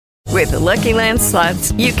With the Lucky Land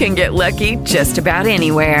Slots, you can get lucky just about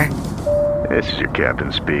anywhere. This is your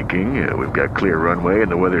captain speaking. We've got clear runway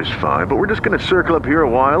and the weather's fine, but we're just going to circle up here a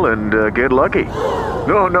while and get lucky.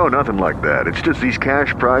 No, nothing like that. It's just these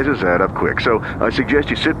cash prizes add up quick. So I suggest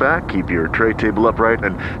you sit back, keep your tray table upright,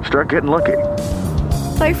 and start getting lucky.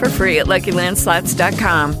 Play for free at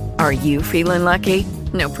LuckyLandSlots.com. Are you feeling lucky?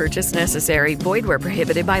 No purchase necessary. Void where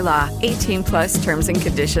prohibited by law. 18+ terms and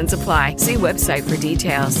conditions apply. See website for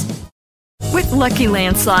details. With Lucky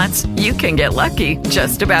Land Slots, you can get lucky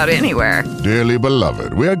just about anywhere. Dearly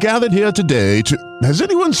beloved, we are gathered here today to... Has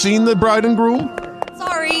anyone seen the bride and groom?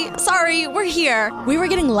 Sorry, we're here. We were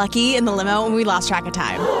getting lucky in the limo and we lost track of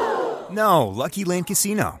time. No, Lucky Land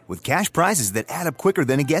Casino, with cash prizes that add up quicker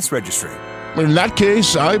than a guest registry. In that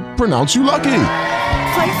case, I pronounce you lucky.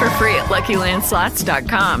 Play for free at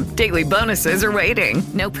LuckyLandSlots.com. Daily bonuses are waiting.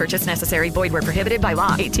 No purchase necessary. Void where prohibited by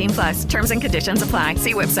law. 18+. Terms and conditions apply.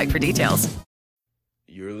 See website for details.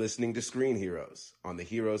 You're listening to Screen Heroes on the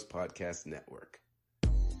Heroes Podcast Network.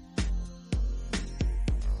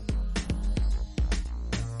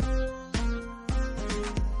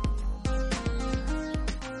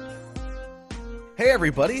 Hey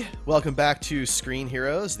everybody, welcome back to Screen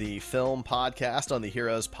Heroes, the film podcast on the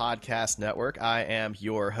Heroes Podcast Network. I am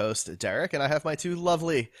your host, Derek, and I have my two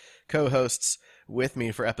lovely co-hosts with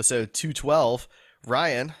me for episode 212,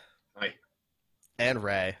 Ryan. Hi. And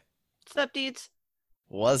Ray. What's up, dudes?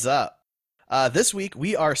 What's up? This week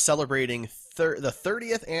we are celebrating the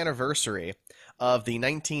 30th anniversary of the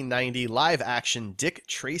 1990 live-action Dick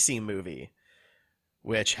Tracy movie,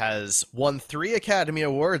 which has won 3 Academy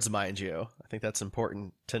Awards, mind you. I think that's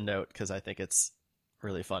important to note because I think it's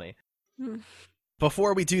really funny.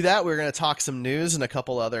 Before we do that, we're going to talk some news and a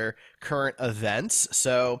couple other current events.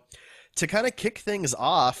 So to kind of kick things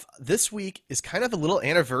off, this week is kind of a little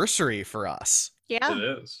anniversary for us. Yeah. It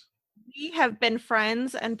is. We have been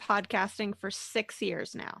friends and podcasting for 6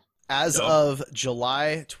 years now. As of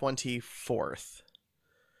July 24th.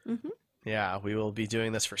 Mm-hmm. Yeah, we will be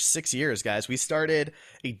doing this for 6 years, guys. We started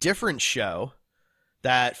a different show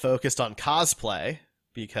that focused on cosplay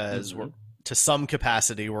because we're, to some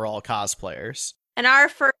capacity, we're all cosplayers. And our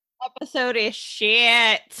first episode is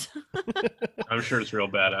shit. I'm sure it's real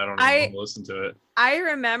bad. I don't even want to listen to it. I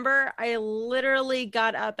remember I literally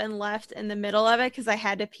got up and left in the middle of it because I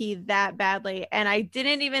had to pee that badly. And I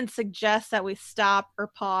didn't even suggest that we stop or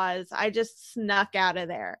pause. I just snuck out of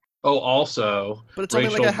there. Oh, also, but it's only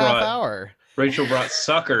like a half hour. Rachel brought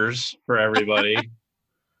suckers for everybody,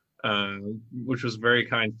 which was a very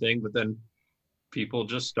kind thing. But then people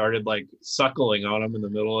just started like suckling on them in the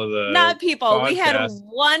middle of the Not people. podcast. We had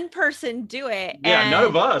one person do it. Yeah, and none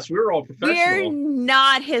of us. We were all professional. We're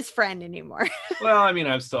not his friend anymore. Well, I mean,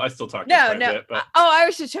 I still talk to No. him quite a bit, but... Oh, I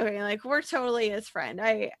was just joking. Like, we're totally his friend.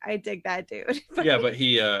 I dig that dude. Yeah, but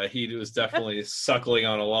he was definitely suckling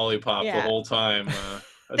on a lollipop the whole time.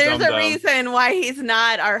 There's a reason why he's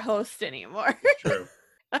not our host anymore. True.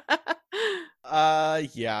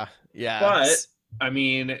 Yeah. But I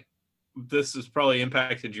mean, this has probably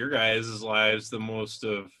impacted your guys' lives the most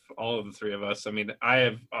of all of the three of us. I mean, I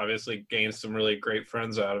have obviously gained some really great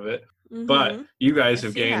friends out of it, but you guys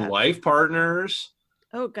have gained life partners.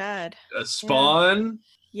 Oh God. A spawn.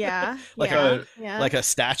 Yeah. Like a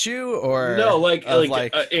statue or no, like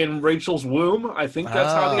in Rachel's womb. I think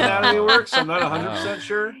that's how the anatomy works. I'm not 100%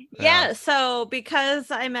 sure. Yeah. So because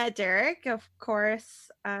I met Derek, of course,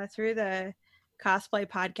 through the cosplay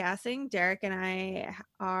podcasting, Derek and I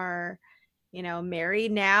are,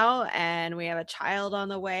 married now, and we have a child on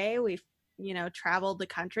the way. We've, traveled the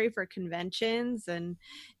country for conventions and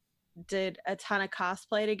did a ton of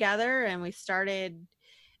cosplay together, and we started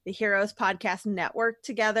the Heroes Podcast Network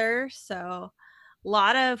together. So a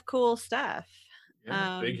lot of cool stuff.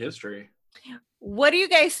 Yeah, big history. What do you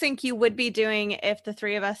guys think you would be doing if the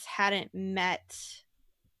three of us hadn't met?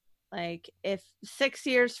 Like, if 6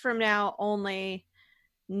 years from now only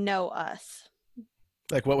know us.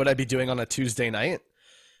 Like, what would I be doing on a Tuesday night?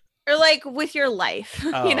 Or like with your life,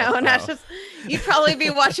 not just, you'd probably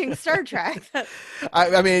be watching Star Trek.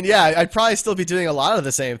 I mean, yeah, I'd probably still be doing a lot of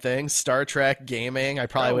the same things. Star Trek, gaming. I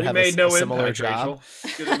probably would have a similar job.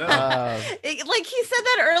 Good enough. Like he said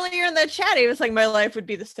that earlier in the chat. He was like, my life would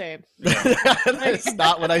be the same. That's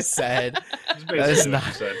not what I said. That's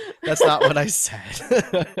not what I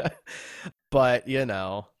said. But,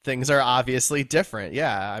 things are obviously different.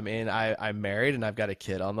 Yeah, I mean, I'm married and I've got a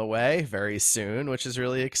kid on the way very soon, which is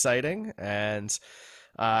really exciting. And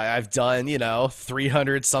I've done,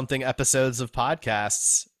 300-something episodes of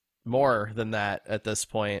podcasts, more than that at this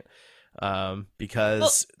point,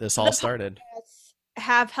 because this all started.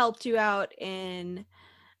 Have helped you out in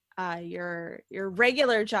your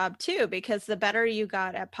regular job too, because the better you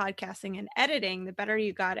got at podcasting and editing, the better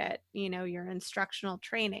you got at, your instructional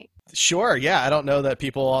training. Sure. Yeah. I don't know that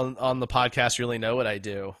people on the podcast really know what I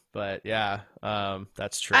do, but yeah,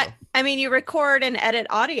 that's true. I mean, you record and edit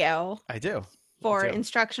audio. I do. For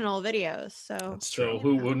instructional videos. So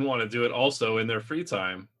who wouldn't want to do it also in their free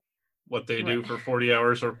time? What they do for 40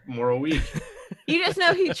 hours or more a week. You just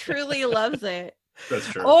know he truly loves it. That's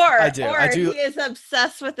true. Or he is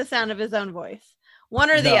obsessed with the sound of his own voice. One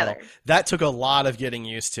or the other. That took a lot of getting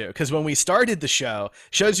used to, because when we started the show,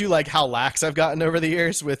 shows you like how lax I've gotten over the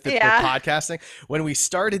years with podcasting. When we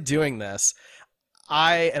started doing this,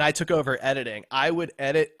 I took over editing. I would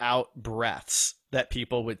edit out breaths that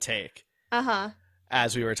people would take.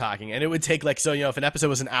 As we were talking, and it would take if an episode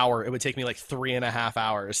was an hour, it would take me 3.5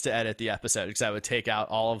 hours to edit the episode, because I would take out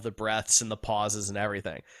all of the breaths and the pauses and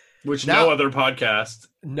everything, which no other podcast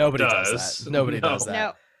nobody does that. Nobody does that.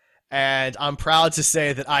 No. And I'm proud to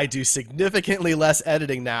say that I do significantly less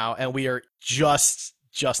editing now, and we are just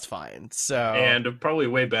fine. So, and probably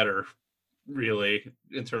way better, really,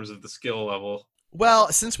 in terms of the skill level. Well,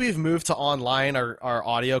 since we've moved to online, our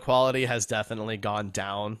audio quality has definitely gone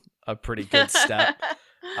down a pretty good step.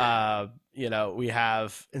 We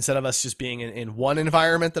have, instead of us just being in one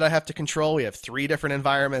environment that I have to control, we have 3 different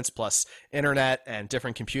environments plus internet and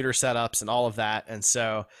different computer setups and all of that. And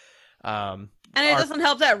so, and it doesn't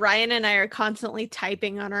help that Ryan and I are constantly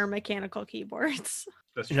typing on our mechanical keyboards.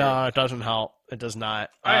 That's true. No, it doesn't help. It does not.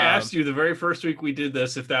 I asked you the very first week we did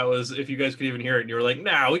this if you guys could even hear it, and you were like,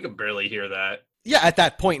 "Nah, we could barely hear that." Yeah, at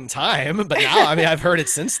that point in time, but now, I've heard it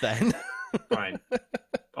since then. Fine.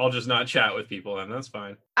 I'll just not chat with people, and that's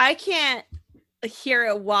fine. I can't hear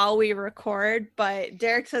it while we record, but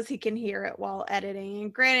Derek says he can hear it while editing.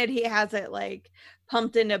 And granted, he has it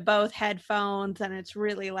pumped into both headphones, and it's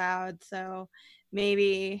really loud. So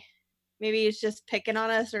maybe he's just picking on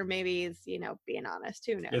us, or maybe he's being honest.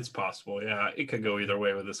 Who knows? It's possible. Yeah, it could go either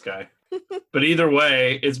way with this guy. But either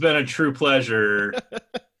way, it's been a true pleasure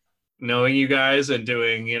knowing you guys and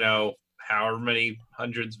doing however many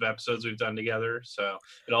hundreds of episodes we've done together. So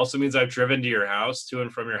it also means I've driven to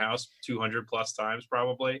and from your house 200 plus times,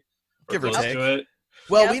 probably. Give or take. To it.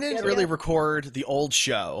 Well, we didn't really record the old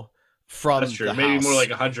show from That's true. the Maybe house. More like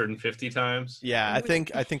 150 times. Yeah, I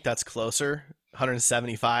think that's closer.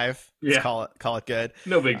 175. Yeah. Let's call it good.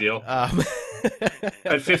 No big deal.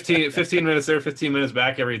 At 15 minutes there, 15 minutes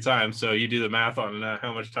back every time. So you do the math on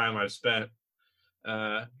how much time I've spent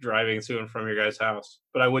driving to and from your guys' house.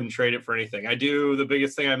 But I wouldn't trade it for anything. The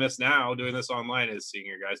biggest thing I miss now doing this online is seeing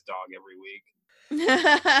your guys' dog every week.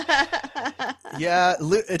 Yeah,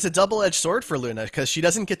 it's a double-edged sword for Luna, because she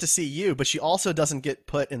doesn't get to see you, but she also doesn't get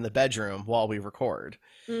put in the bedroom while we record.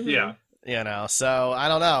 Mm-hmm. Yeah. So I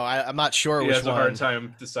don't know. I'm not sure which one. He has a hard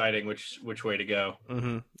time deciding which way to go.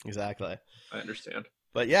 Mm-hmm. Exactly. I understand.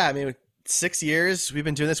 But yeah, 6 years we've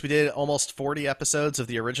been doing this. We did almost 40 episodes of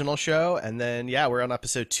the original show, and then we're on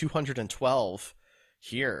episode 212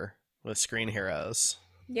 here with Screen Heroes.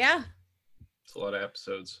 Yeah. It's a lot of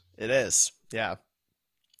episodes. It is. Yeah.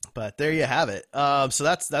 But there you have it. So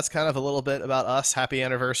that's kind of a little bit about us. Happy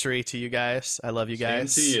anniversary to you guys. I love you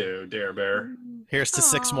guys. Same to you, Dare Bear. Here's to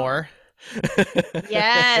 6 more.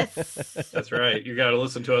 Yes. That's right. You got to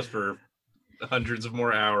listen to us for hundreds of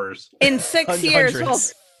more hours. In 6 years, we'll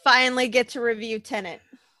finally get to review Tenet.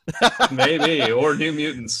 Maybe. Or New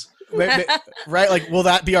Mutants. Right? Will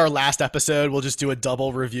that be our last episode? We'll just do a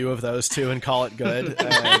double review of those two and call it good.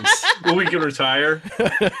 And... Well, we can retire.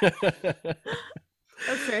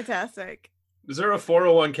 That's fantastic. Is there a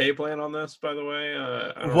 401k plan on this, by the way?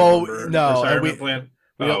 No. Retirement plan?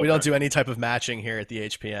 We don't do any type of matching here at the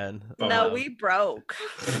HPN. No, we broke.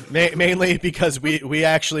 Mainly because we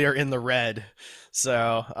actually are in the red.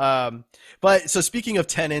 So, so speaking of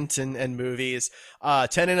Tenet and movies,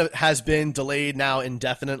 Tenet has been delayed now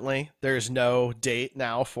indefinitely. There's no date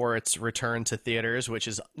now for its return to theaters, which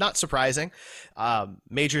is not surprising.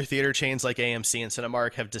 Major theater chains like AMC and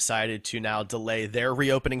Cinemark have decided to now delay their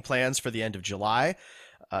reopening plans for the end of July.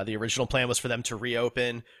 The original plan was for them to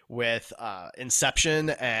reopen with Inception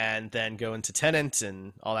and then go into Tenet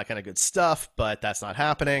and all that kind of good stuff, but that's not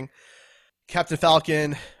happening. Captain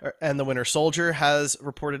Falcon and the Winter Soldier has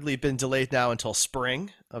reportedly been delayed now until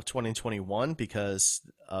spring of 2021 because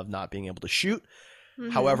of not being able to shoot. Mm-hmm.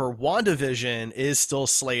 However, WandaVision is still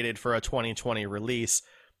slated for a 2020 release.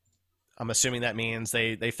 I'm assuming that means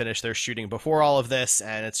they finished their shooting before all of this,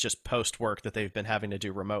 and it's just post-work that they've been having to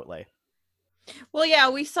do remotely. Well, yeah,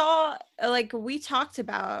 we saw, we talked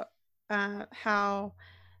about how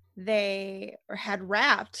they had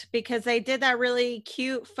wrapped because they did that really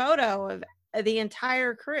cute photo of the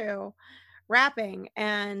entire crew rapping,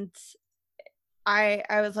 and I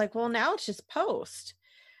was like, well, now it's just post.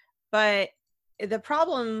 But the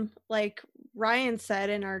problem, like Ryan said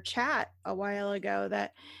in our chat a while ago,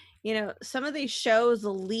 that, you know, some of these shows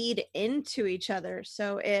lead into each other.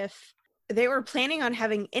 So if they were planning on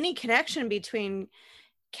having any connection between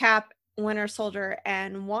Cap, Winter Soldier,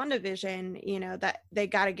 and WandaVision, you know, that they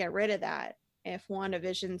got to get rid of that if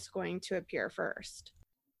WandaVision's going to appear first.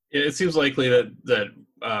 It seems likely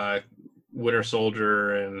that Winter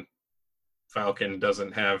Soldier and Falcon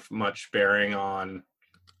doesn't have much bearing on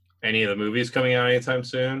any of the movies coming out anytime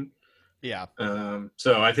soon. Yeah.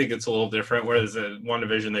 So I think it's a little different. Whereas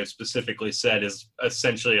WandaVision, they've specifically said, is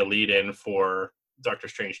essentially a lead-in for Doctor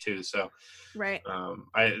Strange 2. So right.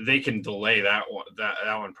 They can delay that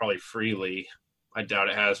one probably freely. I doubt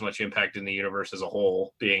it has much impact in the universe as a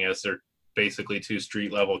whole, being as they're basically two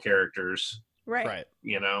street-level characters. Right.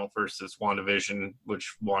 You know, versus WandaVision,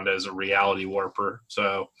 which Wanda is a reality warper.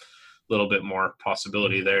 So a little bit more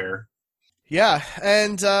possibility there. Yeah,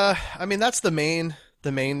 and I mean, that's the main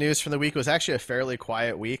news from the week. It was actually a fairly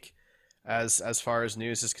quiet week as far as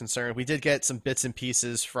news is concerned. We did get some bits and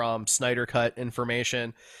pieces from Snyder Cut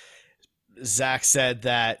information. Zach said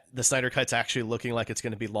that the Snyder Cut's actually looking like it's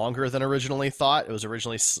going to be longer than originally thought. It was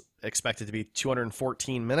originally expected to be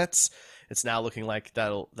 214 minutes. It's now looking like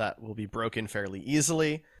that will be broken fairly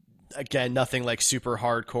easily. Again, nothing like super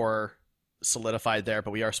hardcore solidified there,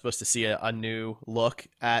 but we are supposed to see a new look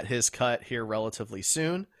at his cut here relatively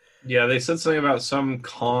soon. Yeah, they said something about some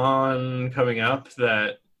con coming up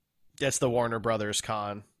that... It's the Warner Brothers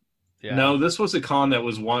con. Yeah. No, this was a con that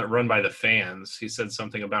was run by the fans. He said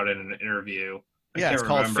something about it in an interview. It's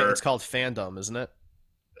called Fandom, isn't it?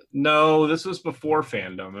 No, this was before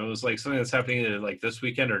Fandom. It was like something that's happening like this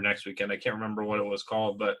weekend or next weekend. I can't remember what it was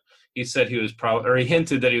called, but he said he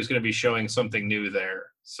hinted that he was going to be showing something new there.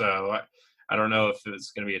 So I don't know if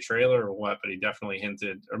it's going to be a trailer or what, but he definitely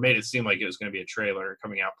hinted or made it seem like it was going to be a trailer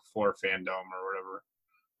coming out before Fandom or whatever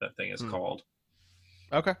that thing is called.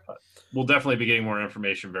 Okay. But we'll definitely be getting more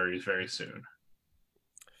information very, very soon.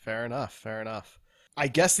 Fair enough. I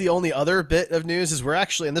guess the only other bit of news is we're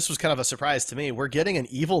actually, and this was kind of a surprise to me, we're getting an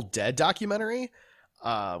Evil Dead documentary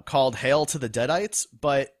called Hail to the Deadites,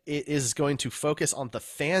 but it is going to focus on the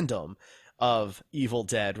fandom of Evil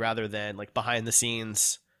Dead rather than like behind the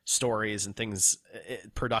scenes stories and things,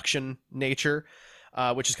 production nature,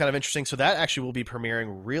 which is kind of interesting. So that actually will be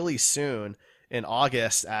premiering really soon in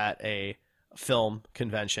August at a film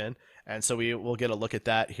convention. And so we will get a look at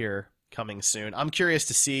that here coming soon. I'm curious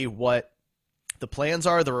to see what the plans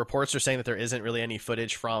are. The reports are saying that there isn't really any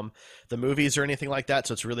footage from the movies or anything like that.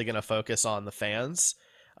 So it's really going to focus on the fans.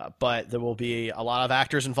 But there will be a lot of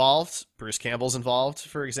actors involved. Bruce Campbell's involved,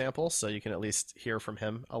 for example. So you can at least hear from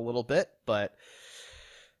him a little bit. But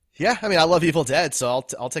yeah, I mean, I love Evil Dead, so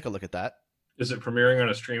I'll take a look at that. Is it premiering on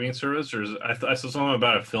a streaming service, or I saw something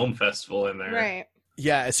about a film festival in there? Right.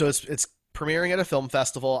 Yeah, so it's premiering at a film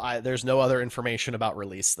festival. There's no other information about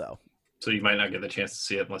release, though. So you might not get the chance to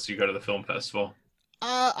see it unless you go to the film festival.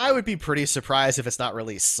 I would be pretty surprised if it's not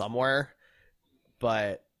released somewhere,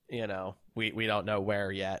 but you know, we don't know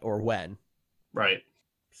where yet or when. Right.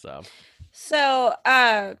 So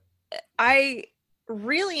I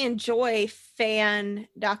really enjoy fan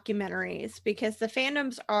documentaries because the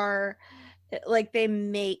fandoms are like, they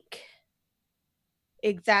make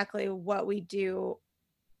exactly what we do.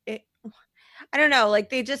 I don't know, like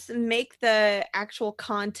they just make the actual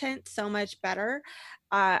content so much better.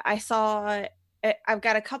 I've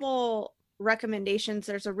got a couple recommendations.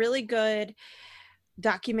 There's a really good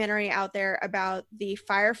documentary out there about the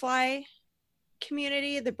Firefly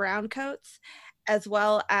community, the Browncoats, as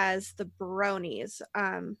well as the Bronies.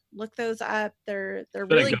 Look those up. They're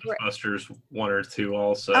really great. Ghostbusters 1 or 2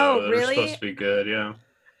 also. Oh, They're really? supposed to be good, yeah.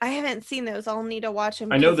 I haven't seen those. I'll need to watch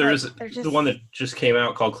them. I know there is the one that just came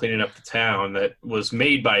out called Cleaning Up the Town that was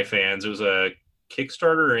made by fans. It was a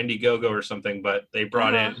Kickstarter or Indiegogo or something, but they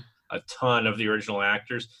brought in a ton of the original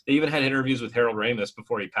actors. They even had interviews with Harold Ramis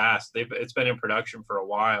before he passed. It's been in production for a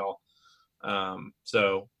while.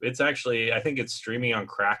 So it's actually, I think it's streaming on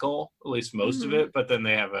Crackle, at least most of it, but then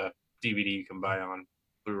they have a DVD you can buy on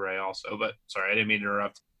Blu-ray also. But sorry, I didn't mean to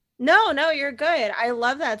interrupt. No, you're good. I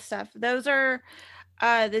love that stuff. Those are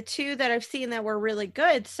the two that I've seen that were really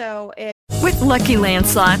good. So With Lucky Land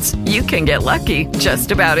Slots, you can get lucky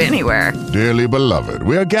just about anywhere. Dearly beloved,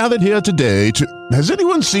 we are gathered here today to... Has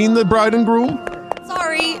anyone seen the bride and groom?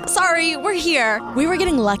 Sorry, we're here. We were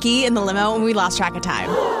getting lucky in the limo and we lost track of time.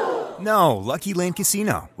 No, Lucky Land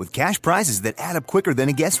Casino, with cash prizes that add up quicker than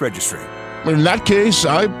a guest registry. In that case,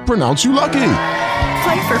 I pronounce you lucky.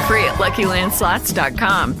 Play for free at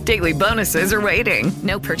LuckyLandSlots.com. Daily bonuses are waiting.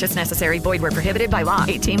 No purchase necessary. Void where prohibited by law.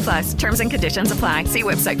 18 plus. Terms and conditions apply. See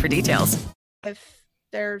website for details. If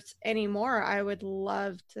there's any more, I would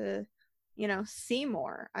love to, see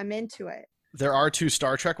more. I'm into it. There are 2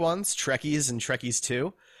 Star Trek ones, Trekkies and Trekkies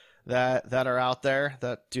 2, that are out there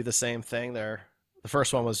that do the same thing. The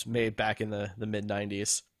first one was made back in the mid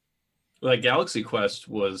 90s. Like Galaxy Quest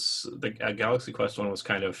Galaxy Quest one was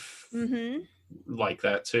kind of like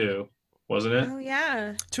that too, wasn't it? Oh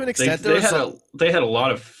yeah. To an extent, they had a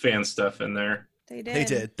lot of fan stuff in there. They did. They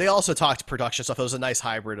did. They also talked production stuff. It was a nice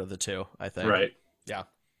hybrid of the two, I think. Right. Yeah.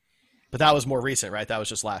 But that was more recent, right? That was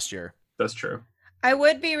just last year. That's true. I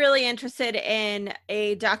would be really interested in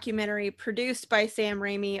a documentary produced by Sam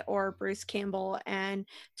Raimi or Bruce Campbell and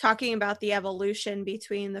talking about the evolution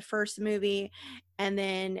between the first movie and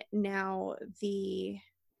then now the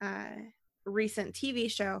recent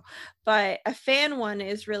TV show. But a fan one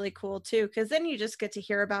is really cool too, because then you just get to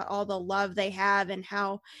hear about all the love they have and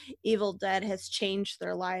how Evil Dead has changed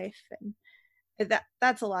their life. And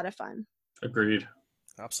that's a lot of fun. Agreed.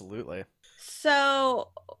 Absolutely. So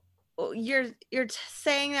you're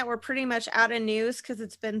saying that we're pretty much out of news because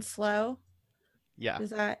it's been slow? Yeah. Is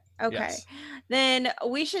that okay? Yes. Then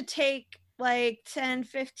we should take like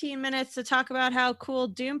 10-15 minutes to talk about how cool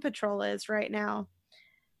Doom Patrol is right now,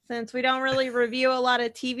 since we don't really review a lot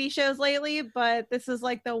of TV shows lately, but this is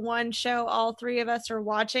like the one show all 3 of us are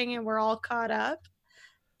watching and we're all caught up.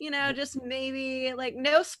 Just maybe like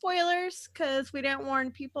no spoilers because we don't warn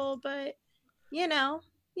people, but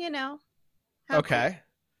Okay.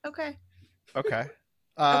 Okay. Okay.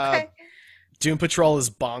 Okay. Doom Patrol is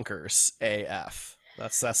bonkers AF.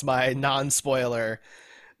 That's my non-spoiler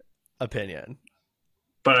opinion.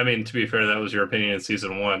 But I mean, to be fair, that was your opinion in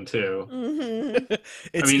season 1 too. Mm-hmm.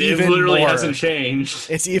 It literally hasn't changed.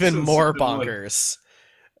 It's even more bonkers.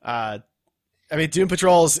 Doom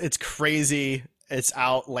Patrol's it's crazy, it's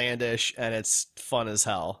outlandish, and it's fun as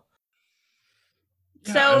hell.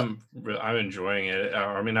 Yeah, I'm enjoying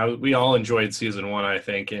it. We all enjoyed season 1, I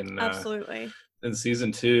think, absolutely. In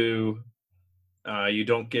season 2, you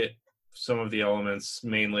don't get some of the elements,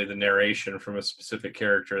 mainly the narration from a specific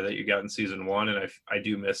character that you got in season 1, and I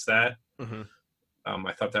do miss that. Mm-hmm.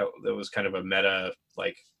 I thought that was kind of a meta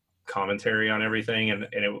commentary on everything, and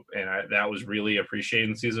that was really appreciated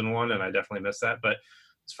in season 1, and I definitely missed that. But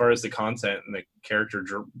as far as the content and the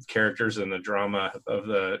characters and the drama of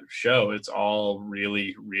the show, it's all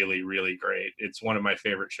really, really, really great. It's one of my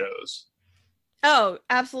favorite shows. Oh,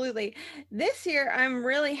 absolutely. This year, I'm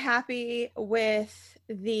really happy with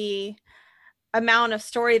the amount of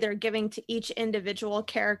story they're giving to each individual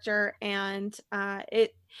character. And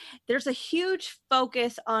there's a huge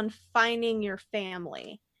focus on finding your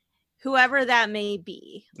family, whoever that may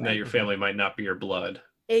be. Now, your family might not be your blood.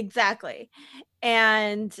 Exactly.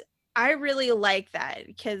 And I really like that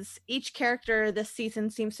because each character this season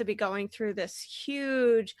seems to be going through this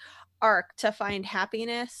huge arc to find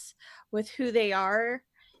happiness with who they are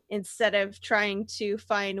instead of trying to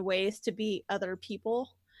find ways to be other people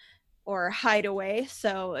or hide away.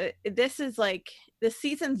 So this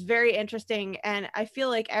season's very interesting, and I feel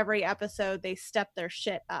like every episode they step their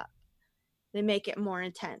shit up. They make it more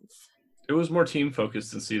intense. It was more team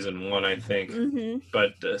focused than season 1, I think. Mm-hmm.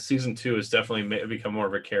 But season 2 has definitely become more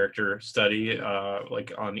of a character study,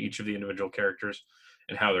 on each of the individual characters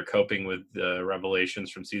and how they're coping with the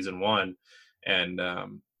revelations from season 1. And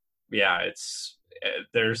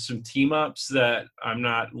there's some team ups that I'm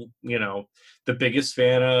not, the biggest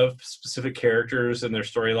fan of, specific characters and their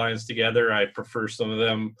storylines together. I prefer some of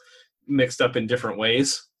them mixed up in different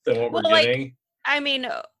ways than what we're getting.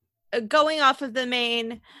 Going off of the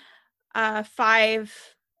main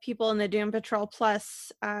 5 people in the Doom Patrol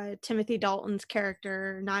plus Timothy Dalton's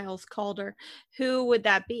character Niles Calder, who would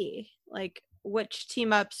that be? Like, which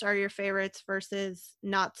team ups are your favorites versus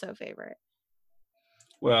not so favorite?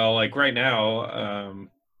 Well, right now,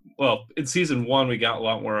 in season 1 we got a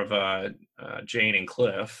lot more of Jane and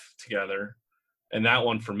Cliff together, and that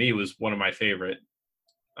one for me was one of my favorite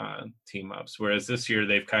team ups. Whereas this year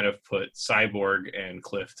they've kind of put Cyborg and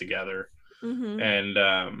Cliff together, and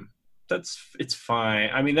it's fine.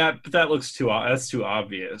 I mean that looks that's too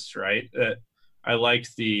obvious, right? That I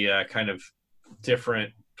liked the kind of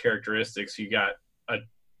different characteristics. You got a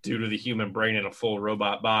dude with a human brain and a full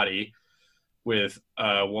robot body, with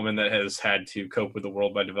a woman that has had to cope with the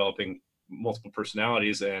world by developing multiple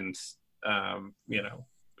personalities, and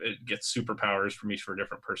it gets superpowers from each for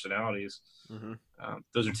different personalities. Mm-hmm.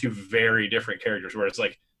 Those are 2 very different characters. Whereas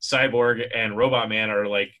Cyborg and Robot Man are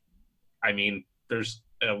there's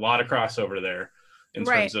a lot of crossover there. in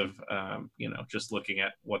terms of just looking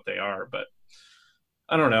at what they are. But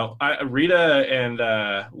I don't know. Rita and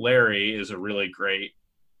Larry is a really great.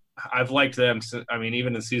 I've liked them. I mean,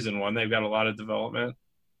 even in season 1, they've got a lot of development.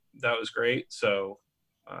 That was great. So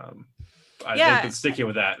they've been sticking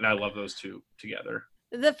with that, and I love those two together.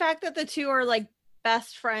 The fact that the two are like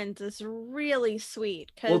best friends is really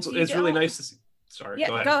sweet. Well, it's really nice to see. Sorry,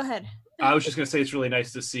 yeah, go ahead. I was just going to say it's really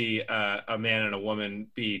nice to see a man and a woman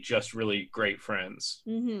be just really great friends,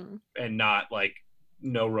 mm-hmm. and not like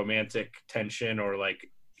no romantic tension or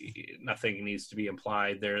like nothing needs to be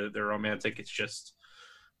implied. They're romantic. It's just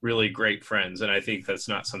really great friends, and I think that's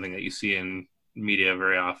not something that you see in media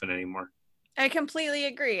very often anymore. I completely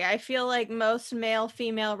agree. I feel like most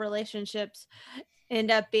male-female relationships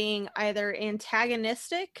end up being either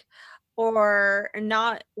antagonistic or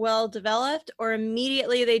not well developed, or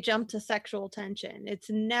immediately they jump to sexual tension. It's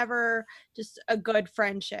never just a good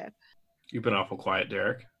friendship. You've been awful quiet,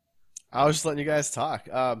 Derek. I was just letting you guys talk.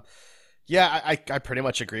 Yeah, I pretty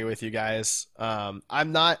much agree with you guys.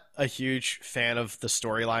 I'm not a huge fan of the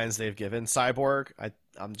storylines they've given Cyborg.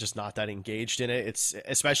 I'm just not that engaged in it. It's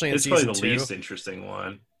especially in season 2. It's probably the least interesting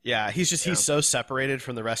one. Yeah, he's so separated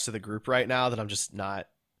from the rest of the group right now that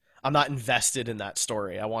I'm not invested in that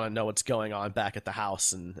story. I want to know what's going on back at the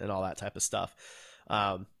house and all that type of stuff.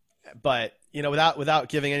 But without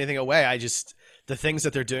giving anything away, the things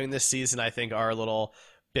that they're doing this season, I think, are a little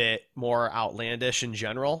bit more outlandish in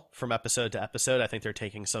general from episode to episode. I think they're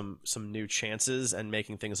taking some new chances and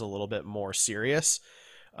making things a little bit more serious.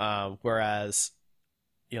 Whereas,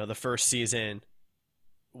 the first season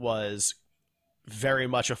was very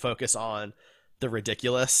much a focus on the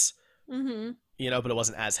ridiculous, mm-hmm. But it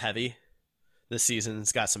wasn't as heavy. This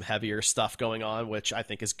season's got some heavier stuff going on, which I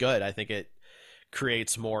think is good. I think it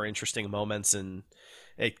creates more interesting moments and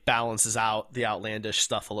it balances out the outlandish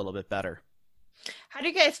stuff a little bit better. How do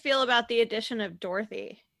you guys feel about the addition of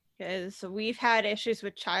Dorothy? Because we've had issues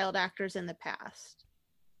with child actors in the past.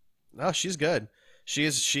 No, she's good. She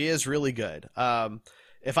is really good.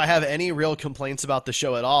 If I have any real complaints about the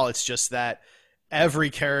show at all, it's just that every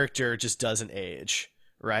character just doesn't age,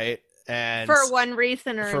 right? And for one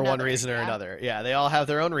reason or another. Yeah, they all have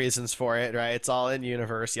their own reasons for it, right? It's all in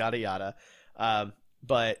universe, yada yada.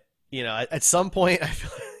 But at some point, I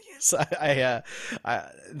feel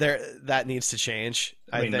that needs to change.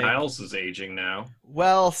 I think Niles is aging now.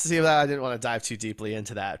 Well, see, I didn't want to dive too deeply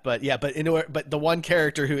into that, but yeah, but the one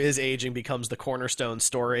character who is aging becomes the cornerstone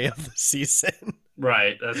story of the season.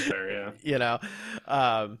 Right, that's fair.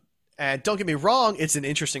 Yeah. And don't get me wrong, it's an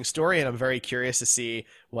interesting story, and I'm very curious to see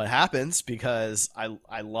what happens because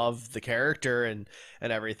I love the character and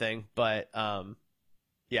everything. But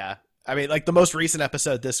yeah. I mean, like the most recent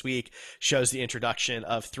episode this week shows the introduction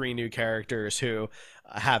of 3 new characters who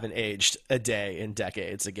haven't aged a day in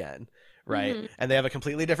decades again, right? Mm-hmm. And they have a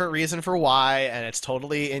completely different reason for why, and it's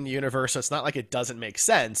totally in universe, so it's not like it doesn't make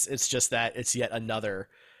sense. It's just that it's yet another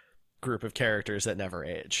group of characters that never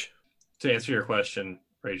age. To answer your question,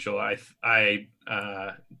 Rachel, I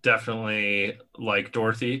definitely like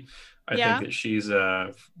Dorothy. I think that she's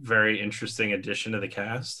a very interesting addition to the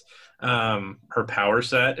cast. Her power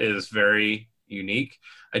set is very unique.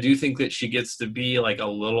 I do think that she gets to be like a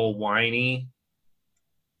little whiny,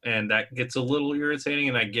 and that gets a little irritating,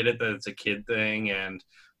 and I get it that it's a kid thing, and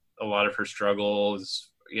a lot of her struggle is,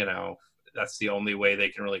 that's the only way they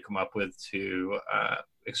can really come up with to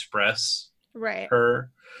express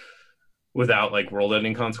her without like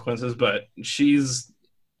world-ending consequences. But she's,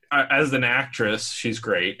 as an actress, she's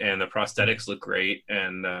great, and the prosthetics look great,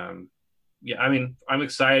 and yeah, I mean, I'm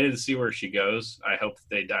excited to see where she goes. I hope that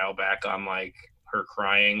they dial back on like her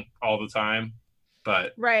crying all the time,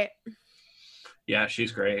 but yeah,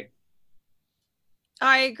 she's great.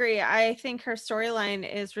 I agree. I think her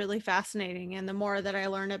storyline is really fascinating, and the more that I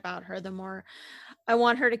learn about her, the more I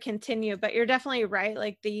want her to continue. But you're definitely right.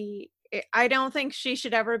 Like I don't think she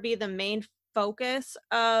should ever be the main focus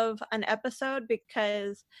of an episode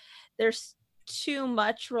because there's too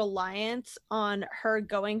much reliance on her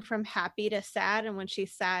going from happy to sad, and when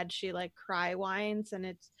she's sad she like cry whines, and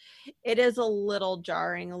it is a little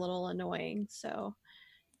jarring, a little annoying. So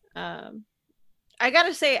I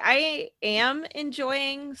gotta say I am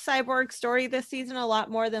enjoying Cyborg's story this season a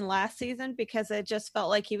lot more than last season because it just felt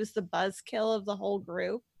like he was the buzzkill of the whole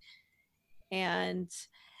group, and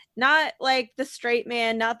not like the straight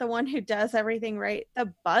man, not the one who does everything right,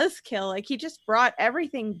 the buzzkill. Like he just brought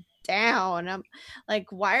everything down. I'm like,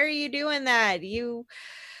 why are you doing that? You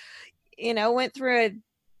went through a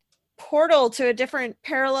portal to a different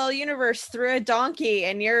parallel universe through a donkey,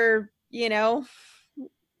 and you're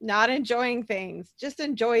not enjoying things. Just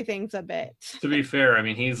enjoy things a bit. To be fair, I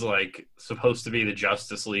mean, he's like supposed to be the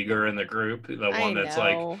Justice Leaguer in the group, the one that's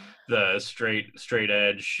like the straight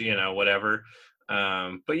edge, you know, whatever.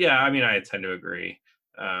 But yeah, I mean, I tend to agree.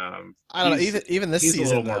 I don't know. Even this season, a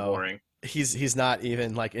little more boring. He's not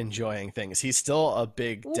even like enjoying things. He's still a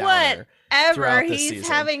big downer. Whatever. He's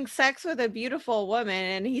having sex with a beautiful woman,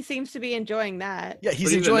 and he seems to be enjoying that. Yeah,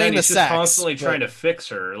 he's enjoying the sex. He's constantly trying to fix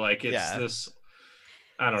her. Like it's this.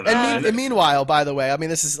 I don't know. And meanwhile, by the way, I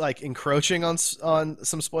mean, this is like encroaching on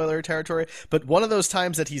some spoiler territory. But one of those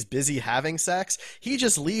times that he's busy having sex, he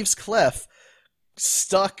just leaves Cliff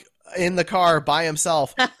stuck in the car by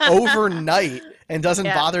himself overnight and doesn't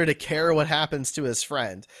bother to care what happens to his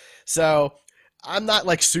friend. So I'm not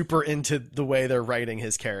like super into the way they're writing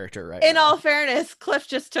his character right now. In all fairness, Cliff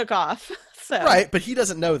just took off. So. Right, but he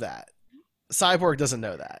doesn't know that. Cyborg doesn't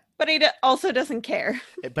know that. But he also doesn't care.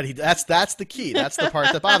 But that's the key. That's the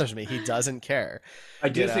part that bothers me. He doesn't care. I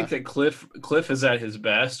do think that Cliff is at his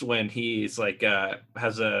best when he's like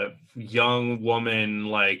has a young woman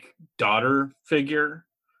like daughter figure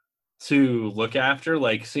to look after.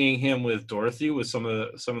 Like seeing him with Dorothy was some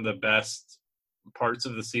of the best parts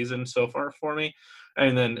of the season so far for me.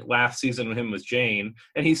 And then last season with him with Jane,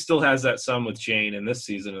 and he still has that some with Jane in this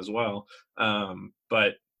season as well.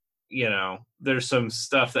 But you know, there's some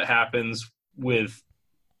stuff that happens with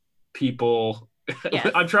people. Yes.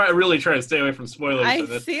 I'm really trying to stay away from spoilers. I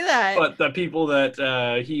see that. But the people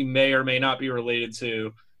that he may or may not be related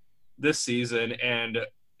to this season, and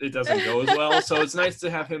it doesn't go as well. So it's nice to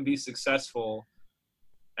have him be successful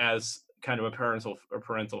as kind of a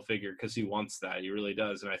parental figure, because he wants that. He really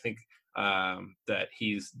does. And I think that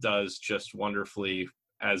he does just wonderfully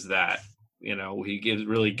as that. You know, he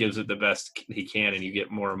really gives it the best he can, and you get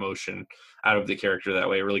more emotion out of the character that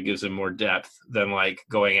way. It really gives him more depth than like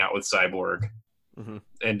going out with Cyborg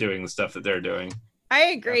and doing the stuff that they're doing. I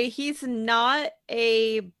agree. He's not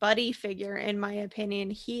a buddy figure, in my opinion.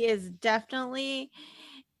 He is definitely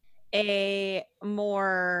a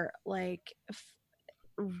more like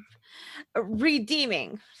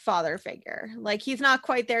redeeming father figure. Like he's not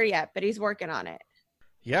quite there yet, but he's working on it.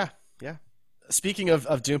 Yeah. Speaking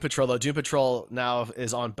of Doom Patrol, though, Doom Patrol now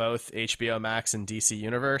is on both HBO Max and DC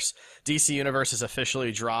Universe. DC Universe has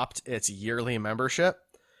officially dropped its yearly membership.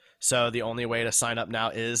 So the only way to sign up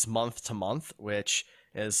now is month to month, which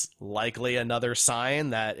is likely another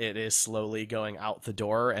sign that it is slowly going out the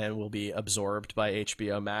door and will be absorbed by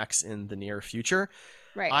HBO Max in the near future.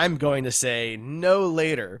 Right. I'm going to say no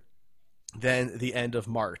later than the end of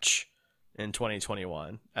March in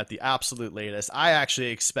 2021 at the absolute latest. I actually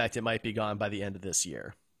expect it might be gone by the end of this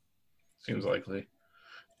year. Seems likely.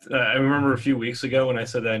 I remember a few weeks ago when I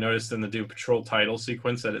said that I noticed in the Doom Patrol title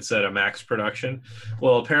sequence that it said a Max production.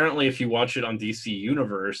 Well, apparently if you watch it on DC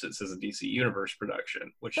Universe, it says a DC Universe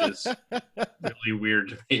production, which is really weird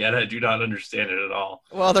to me, and I do not understand it at all.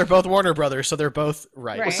 Well, they're both Warner Brothers, so they're both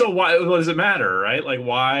right. Well, so what does it matter, right? Like,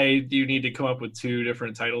 why do you need to come up with two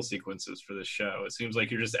different title sequences for this show? It seems like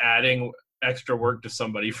you're just adding extra work to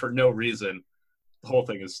somebody for no reason. The whole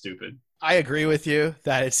thing is stupid. I agree with you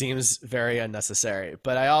that it seems very unnecessary,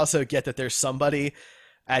 but I also get that there's somebody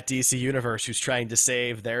at DC Universe who's trying to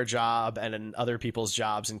save their job and other people's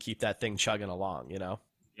jobs and keep that thing chugging along, you know?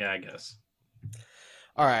 Yeah, I guess.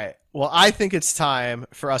 All right. Well, I think it's time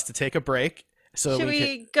for us to take a break. So should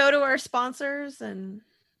we go to our sponsors? And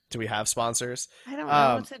do we have sponsors? I don't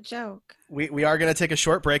know. It's a joke. We are going to take a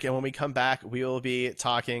short break, and when we come back, we will be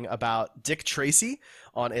talking about Dick Tracy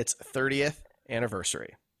on its 30th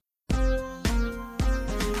anniversary.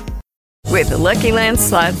 With the Lucky Land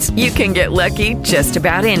Slots, you can get lucky just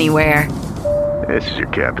about anywhere. This is your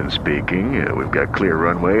captain speaking. We've got clear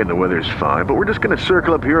runway and the weather's fine, but we're just going to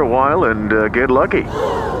circle up here a while and get lucky.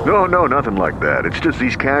 No, nothing like that. It's just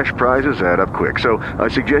these cash prizes add up quick. So I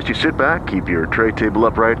suggest you sit back, keep your tray table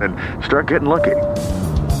upright, and start getting lucky.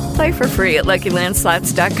 Play for free at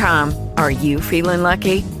LuckyLandSlots.com. Are you feeling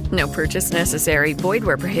lucky? No purchase necessary. Void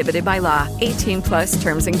where prohibited by law. 18+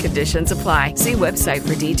 terms and conditions apply. See website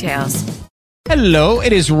for details. Hello,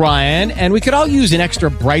 it is Ryan, and we could all use an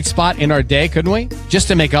extra bright spot in our day, couldn't we? Just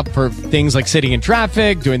to make up for things like sitting in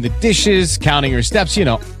traffic, doing the dishes, counting your steps, you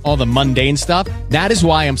know, all the mundane stuff. That is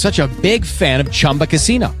why I'm such a big fan of Chumba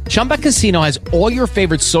Casino. Chumba Casino has all your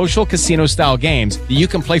favorite social casino-style games that you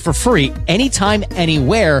can play for free anytime,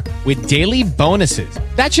 anywhere with daily bonuses.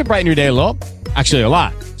 That should brighten your day a little. Actually, a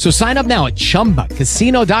lot. So sign up now at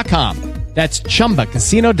ChumbaCasino.com. That's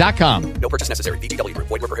ChumbaCasino.com. No purchase necessary. VGW Group.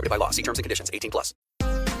 Void where prohibited by law. See terms and conditions. 18+.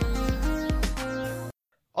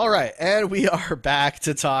 All right, and we are back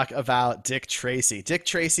to talk about Dick Tracy. Dick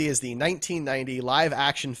Tracy is the 1990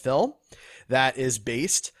 live-action film that is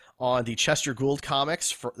based on the Chester Gould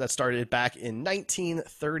comics that started back in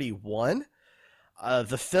 1931.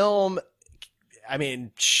 The film, I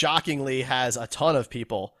mean, shockingly has a ton of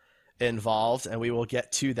people involved, and we will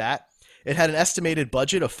get to that. It had an estimated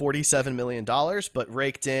budget of $47 million, but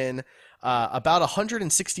raked in about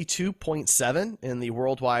 162.7 in the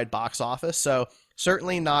worldwide box office, so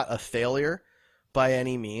certainly not a failure by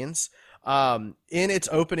any means. In its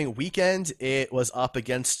opening weekend, it was up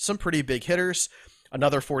against some pretty big hitters.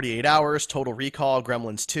 Another 48 Hours, Total Recall,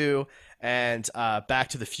 Gremlins 2, and Back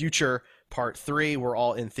to the Future Part 3 were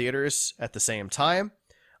all in theaters at the same time.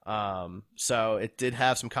 So it did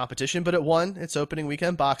have some competition, but it won its opening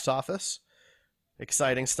weekend box office.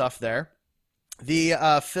 Exciting stuff there.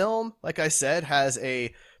 The film, like I said, has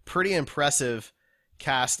a pretty impressive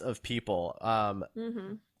cast of people.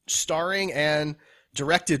 Starring and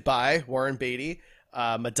directed by Warren Beatty,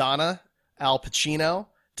 Madonna, Al Pacino,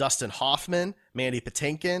 Dustin Hoffman, Mandy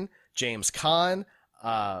Patinkin, James Caan,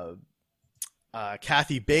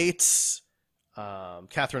 Kathy Bates,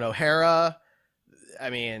 Catherine O'Hara. I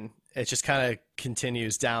mean, it just kind of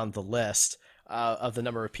continues down the list of the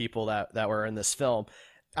number of people that were in this film.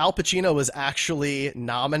 Al Pacino was actually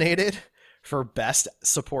nominated for Best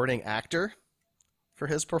Supporting Actor for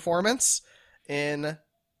his performance in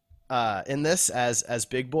this as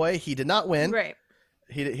Big Boy. He did not win. Right.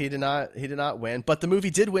 He did not win, but the movie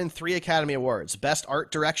did win 3 Academy Awards: Best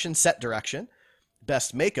Art Direction, Set Direction,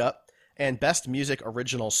 Best Makeup, and Best Music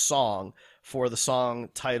Original Song for the song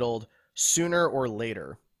titled Sooner or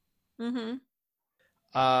Later.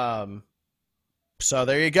 So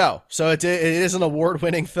there you go. So it is an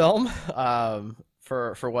award-winning film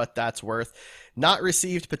for what that's worth. Not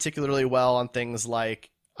received particularly well on things like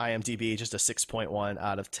IMDb, just a 6.1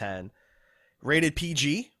 out of 10. Rated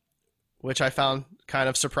PG, which I found kind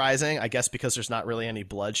of surprising, I guess because there's not really any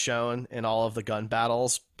blood shown in all of the gun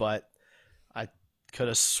battles, but I could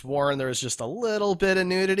have sworn there was just a little bit of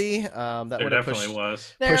nudity. That would have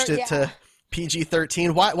pushed it to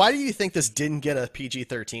PG-13. Why do you think this didn't get a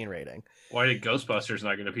PG-13 rating? Why did Ghostbusters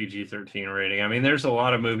not get a PG-13 rating? I mean, there's a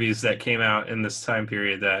lot of movies that came out in this time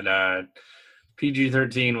period that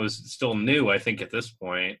PG-13 was still new, I think, at this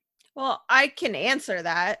point. Well, I can answer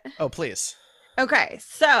that. Oh, please. Okay,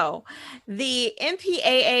 so the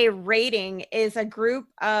MPAA rating is a group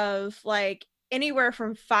of like anywhere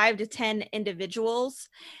from 5 to 10 individuals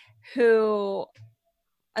who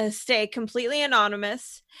stay completely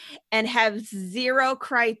anonymous and have zero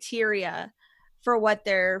criteria for what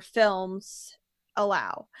their films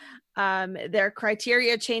allow. Their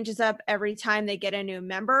criteria changes up every time they get a new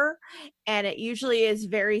member, and it usually is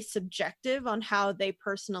very subjective on how they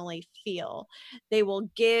personally feel. They will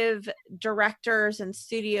give directors and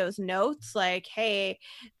studios notes like, hey,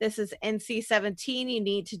 this is NC-17, you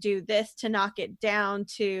need to do this to knock it down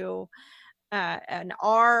to an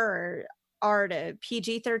R or R to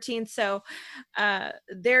PG-13. So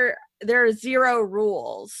there are zero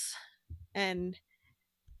rules. And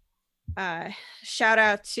shout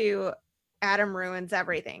out to Adam Ruins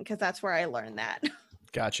Everything, because that's where I learned that.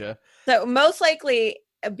 Gotcha. So most likely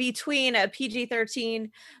between a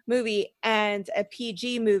PG-13 movie and a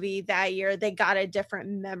PG movie that year, they got a different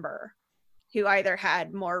member who either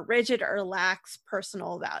had more rigid or lax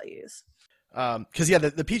personal values. Because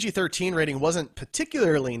the PG-13 rating wasn't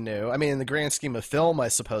particularly new. I mean, in the grand scheme of film, I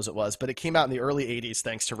suppose it was, but it came out in the early 80s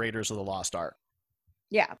thanks to Raiders of the Lost Ark.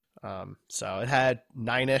 Yeah. So it had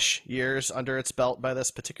 9-ish years under its belt by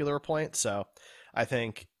this particular point. So I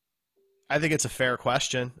think it's a fair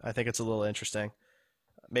question. I think it's a little interesting.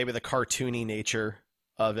 Maybe the cartoony nature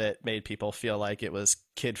of it made people feel like it was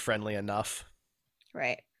kid friendly enough.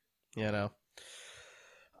 Right. You know?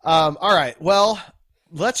 All right. Well,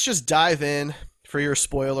 let's just dive in for your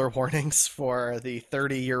spoiler warnings for the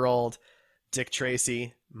 30-year-old Dick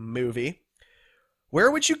Tracy movie.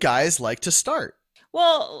 Where would you guys like to start?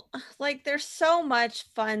 Well, like there's so much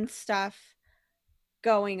fun stuff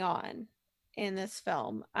going on in this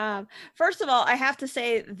film. First of all, I have to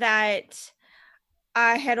say that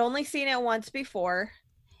I had only seen it once before,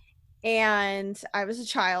 and I was a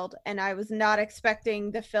child, and I was not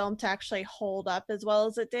expecting the film to actually hold up as well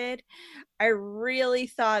as it did. I really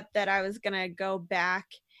thought that I was going to go back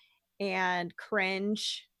and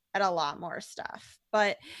cringe at a lot more stuff.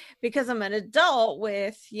 But because I'm an adult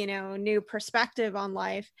with, new perspective on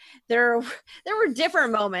life, there were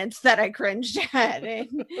different moments that I cringed at.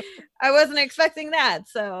 And I wasn't expecting that.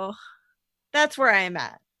 So that's where I am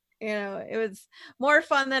at. It was more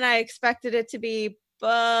fun than I expected it to be,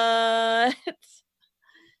 but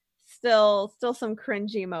still some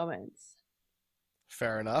cringy moments.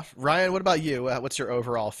 Fair enough. Ryan, what about you? What's your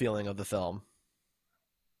overall feeling of the film?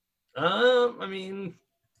 I mean,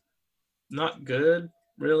 not good,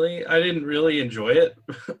 really. I didn't really enjoy it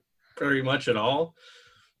very much at all.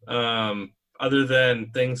 Other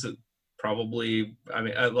than things that probably,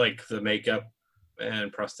 I like the makeup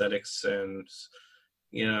and prosthetics, and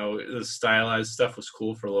the stylized stuff was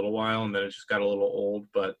cool for a little while, and then it just got a little old.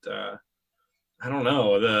 But I don't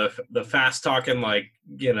know, the fast talking, like,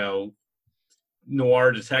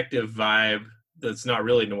 noir detective vibe that's not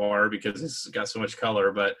really noir because it's got so much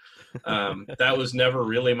color, but that was never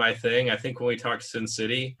really my thing. I think when we talked Sin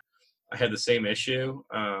City, I had the same issue.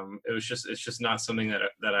 It's just not something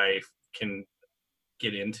that I can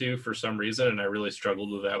get into for some reason, and I really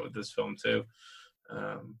struggled with that with this film too.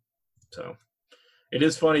 So it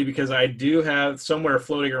is funny because I do have somewhere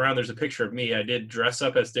floating around, there's a picture of me. I did dress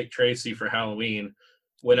up as Dick Tracy for Halloween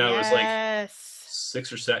when I was like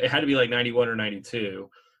 6 or 7. It had to be like 91 or 92.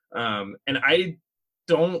 And I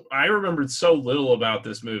remembered so little about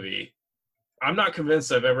this movie. I'm not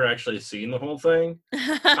convinced I've ever actually seen the whole thing.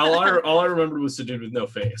 All I remembered was the dude with no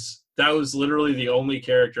face. That was literally the only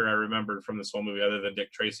character I remembered from this whole movie, other than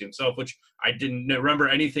Dick Tracy himself, which I didn't remember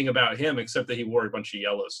anything about him except that he wore a bunch of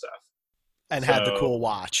yellow stuff and had the cool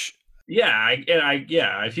watch. Yeah,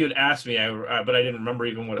 if you had asked me, but I didn't remember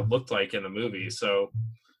even what it looked like in the movie. So,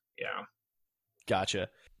 yeah. Gotcha.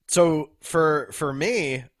 So for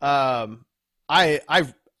me, I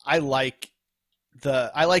like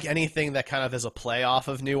anything that kind of is a play off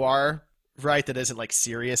of noir, right? That isn't like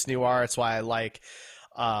serious noir. It's why I like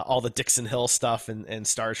all the Dixon Hill stuff in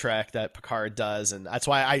Star Trek that Picard does, and that's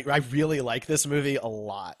why I really like this movie a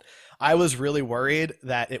lot. I was really worried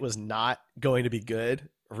that it was not going to be good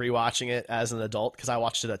rewatching it as an adult, because I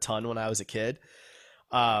watched it a ton when I was a kid,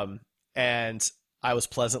 and I was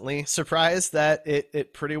pleasantly surprised that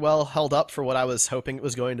it pretty well held up for what I was hoping it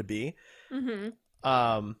was going to be.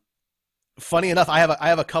 Mm-hmm. Funny enough, I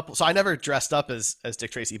have a couple. So I never dressed up as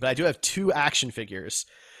Dick Tracy, but I do have 2 action figures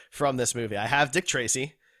from this movie. I have Dick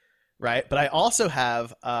Tracy, right? But I also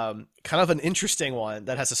have kind of an interesting one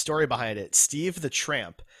that has a story behind it. Steve the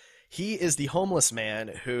Tramp. He is the homeless man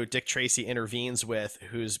who Dick Tracy intervenes with,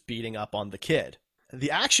 who's beating up on the kid.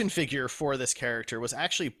 The action figure for this character was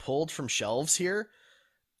actually pulled from shelves here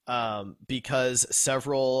because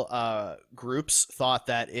several groups thought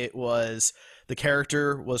that the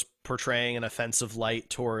character was portraying an offensive light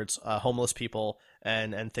towards homeless people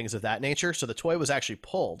and things of that nature. So the toy was actually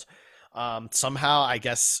pulled. Somehow, I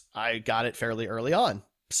guess I got it fairly early on.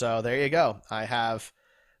 So there you go. I have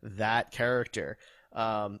that character.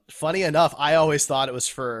 Funny enough, I always thought it was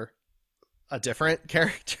for a different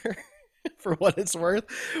character for what it's worth.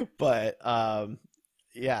 But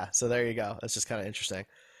yeah, so there you go. That's just kind of interesting.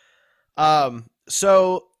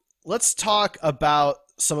 So let's talk about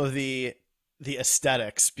some of the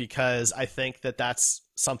aesthetics, because I think that that's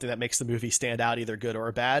something that makes the movie stand out, either good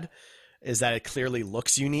or bad, is that it clearly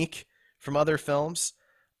looks unique from other films.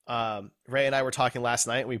 Ray and I were talking last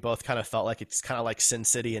night. We both kind of felt like it's kind of like Sin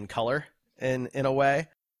City in color in a way.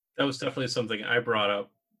 That was definitely something I brought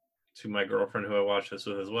up to my girlfriend who I watched this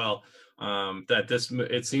with as well. That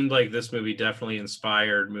it seemed like this movie definitely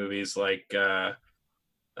inspired movies like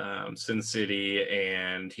Sin City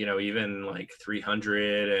and, even like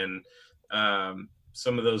 300 and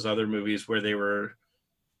some of those other movies where they were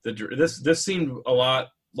this seemed a lot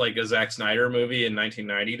like a Zack Snyder movie in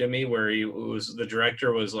 1990 to me, where the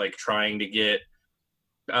director was like trying to get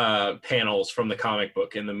panels from the comic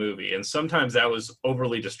book in the movie, and sometimes that was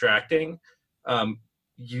overly distracting.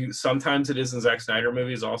 Sometimes it is in Zack Snyder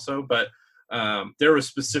movies also, but there were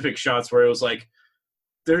specific shots where it was like,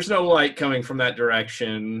 there's no light coming from that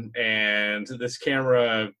direction, and this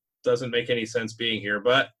camera doesn't make any sense being here.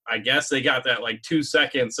 But I guess they got that like 2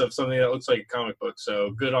 seconds of something that looks like a comic book,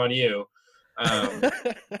 so good on you.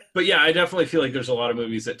 But yeah, I definitely feel like there's a lot of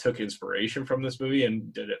movies that took inspiration from this movie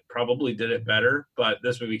and probably did it better, but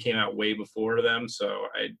this movie came out way before them, so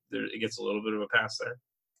it gets a little bit of a pass there.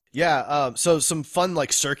 Yeah, so some fun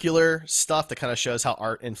like circular stuff that kind of shows how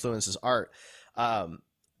art influences art.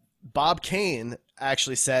 Bob Kane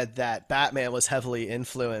actually said that Batman was heavily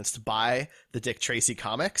influenced by the Dick Tracy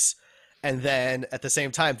comics. And then at the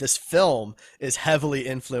same time, this film is heavily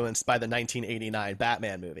influenced by the 1989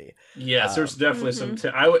 Batman movie. Yes, there's definitely some.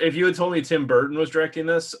 If you had told me Tim Burton was directing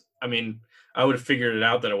this, I mean, I would have figured it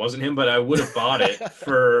out that it wasn't him, but I would have bought it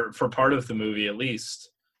for part of the movie at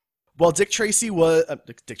least. Well, Dick Tracy,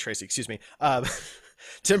 excuse me.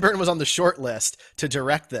 Tim Burton was on the short list to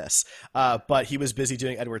direct this, but he was busy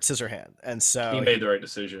doing Edward Scissorhands, and so he made the right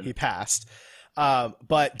decision. He passed.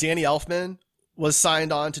 But Danny Elfman was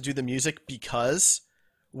signed on to do the music because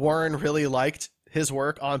Warren really liked his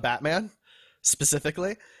work on Batman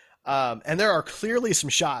specifically. And there are clearly some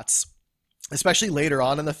shots, especially later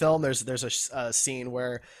on in the film. There's a scene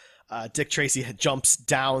where Dick Tracy jumps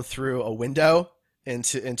down through a window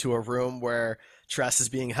into a room where Tress is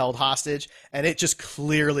being held hostage, and it just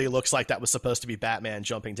clearly looks like that was supposed to be Batman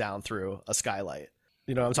jumping down through a skylight.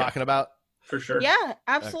 You know what I'm talking about? For sure. Yeah,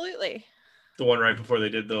 absolutely. The one right before they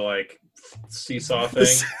did the like seesaw thing.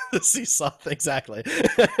 The seesaw thing, exactly.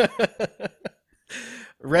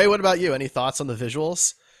 Ray, what about you? Any thoughts on the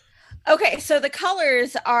visuals? Okay, so the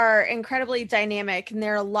colors are incredibly dynamic and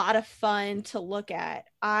they're a lot of fun to look at.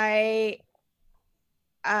 I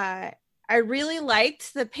really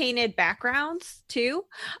liked the painted backgrounds too.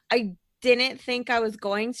 I didn't think I was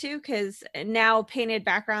going to, because now painted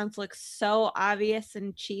backgrounds look so obvious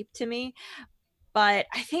and cheap to me. But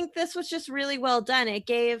I think this was just really well done. It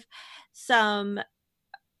gave some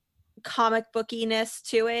comic bookiness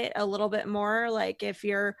to it a little bit more. Like if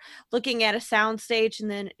you're looking at a soundstage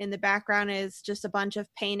and then in the background is just a bunch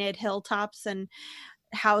of painted hilltops and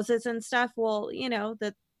houses and stuff, well, you know,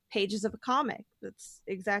 the pages of a comic, that's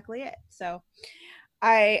exactly it. So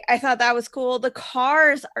I thought that was cool. The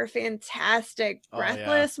cars are fantastic.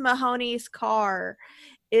 Breathless Mahoney's car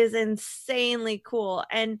is insanely cool.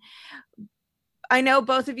 And I know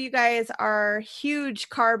both of you guys are huge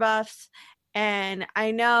car buffs, and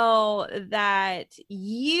I know that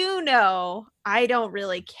I don't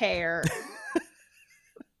really care.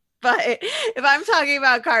 But if I'm talking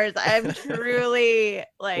about cars, I'm truly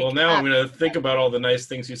like... Well, now I'm going to think about all the nice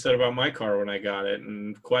things you said about my car when I got it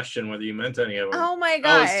and question whether you meant any of them. Oh my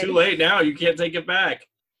God. Oh, it's too late now. You can't take it back.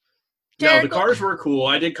 No, the cars were cool.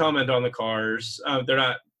 I did comment on the cars. They're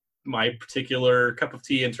not my particular cup of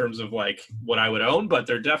tea in terms of like what I would own, but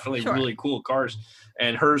they're definitely really cool cars.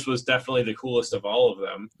 And hers was definitely the coolest of all of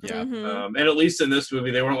them. Yeah. And at least in this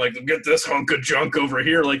movie, they weren't like, get this hunk of junk over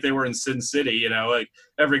here, like they were in Sin City, you know, like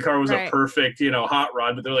every car was a perfect, you know, hot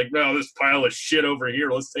rod, but they're like, no, this pile of shit over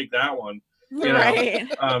here, let's take that one. You know?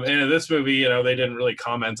 And in this movie, you know, they didn't really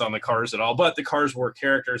comment on the cars at all, but the cars were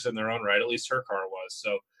characters in their own right. At least her car was.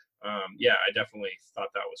 So, yeah, I definitely thought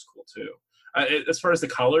that was cool too. As far as the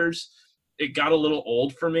colors, it got a little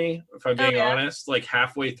old for me, if I'm being honest. Like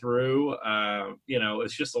halfway through, you know,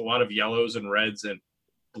 it's just a lot of yellows and reds and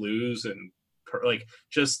blues and like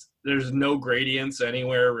just there's no gradients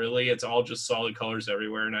anywhere really. It's all just solid colors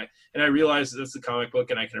everywhere. And I realize that it's a comic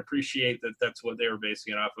book, and I can appreciate that that's what they were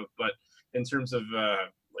basing it off of. But in terms of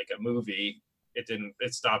like a movie,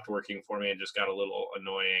 it stopped working for me and just got a little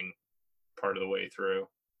annoying part of the way through.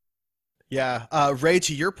 Yeah. Ray,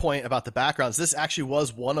 to your point about the backgrounds, this actually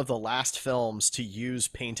was one of the last films to use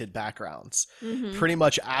painted backgrounds. Mm-hmm. Pretty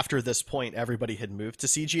much after this point, everybody had moved to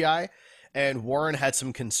CGI, and Warren had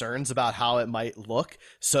some concerns about how it might look.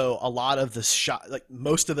 So a lot of the shot, like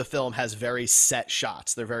most of the film has very set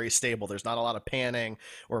shots. They're very stable. There's not a lot of panning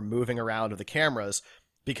or moving around of the cameras,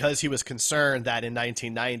 because he was concerned that in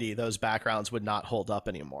 1990, those backgrounds would not hold up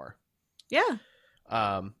anymore. Yeah.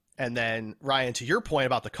 And then Ryan, to your point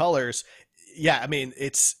about the colors, yeah, I mean,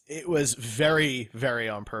 it was very, very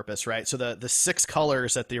on purpose, right? So the 6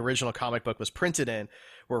 colors that the original comic book was printed in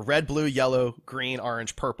were red, blue, yellow, green,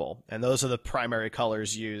 orange, purple. And those are the primary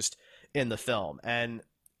colors used in the film. And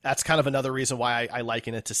that's kind of another reason why I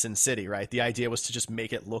liken it to Sin City, right? The idea was to just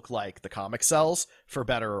make it look like the comic sells, for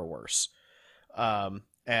better or worse. But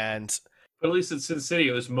at least in Sin City,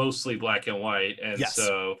 it was mostly black and white. And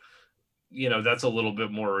so... you know, that's a little bit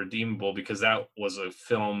more redeemable because that was a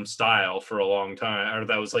film style for a long time, or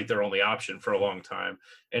that was like their only option for a long time.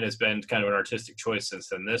 And it's been kind of an artistic choice since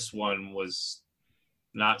then. This one was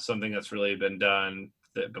not something that's really been done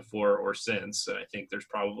before or since. And I think there's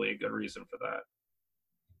probably a good reason for that.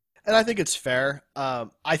 And I think it's fair.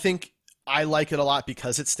 I think I like it a lot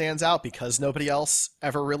because it stands out, because nobody else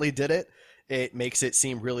ever really did it. It makes it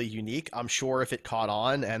seem really unique. I'm sure if it caught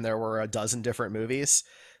on and there were a dozen different movies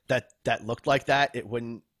that looked like that, it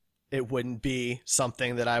wouldn't be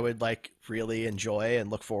something that I would like really enjoy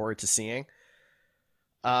and look forward to seeing.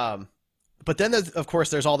 But then of course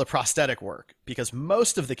there's all the prosthetic work, because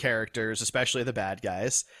most of the characters, especially the bad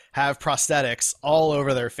guys, have prosthetics all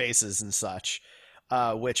over their faces and such,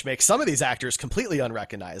 which makes some of these actors completely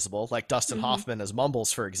unrecognizable, like Dustin Hoffman as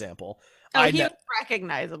Mumbles, for example. Oh, he was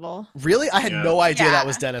recognizable. Really? I had no idea that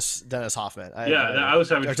was Dennis Hoffman. I was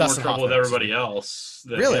having more trouble with everybody else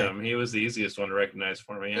than really? him. He was the easiest one to recognize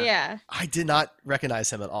for me. Yeah. I did not recognize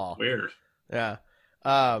him at all. Weird. Yeah.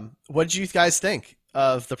 What did you guys think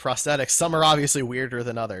of the prosthetics? Some are obviously weirder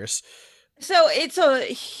than others. So it's a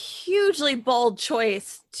hugely bold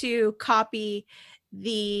choice to copy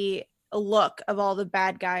the look of all the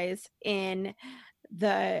bad guys in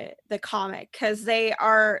the comic, because they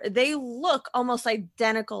look almost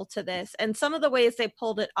identical to this, and some of the ways they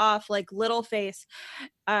pulled it off, like Littleface,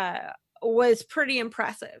 was pretty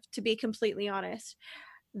impressive, to be completely honest.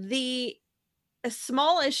 The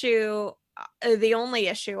small issue, the only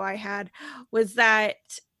issue I had, was that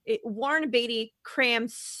Warren Beatty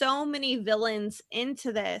crammed so many villains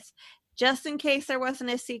into this just in case there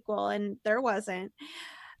wasn't a sequel, and there wasn't,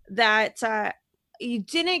 that you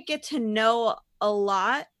didn't get to know a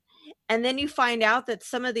lot. And then you find out that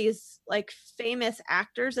some of these like famous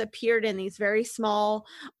actors appeared in these very small,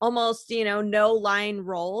 almost, no line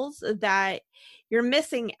roles, that you're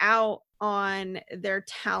missing out on their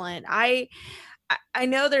talent. I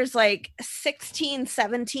know there's like 16,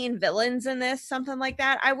 17 villains in this, something like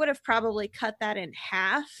that. I would have probably cut that in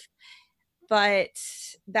half, but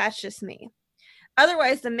that's just me.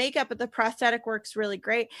 Otherwise, the makeup of the prosthetic works really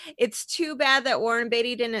great. It's too bad that Warren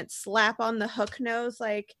Beatty didn't slap on the hook nose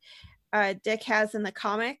like Dick has in the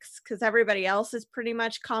comics, because everybody else is pretty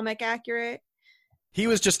much comic accurate. He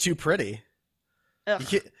was just too pretty.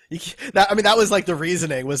 That was like the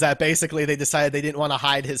reasoning, was that basically they decided they didn't want to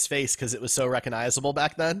hide his face because it was so recognizable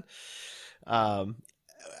back then.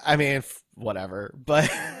 Whatever.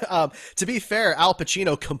 But to be fair, Al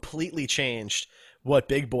Pacino completely changed what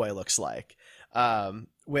Big Boy looks like.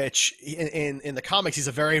 Which in the comics, he's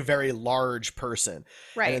a very, very large person.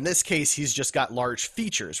 Right. And in this case, he's just got large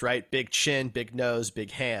features, right? Big chin, big nose,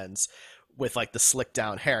 big hands, with like the slick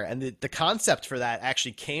down hair. And the concept for that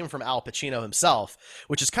actually came from Al Pacino himself,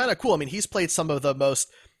 which is kind of cool. I mean, he's played some of the most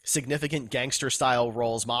significant gangster style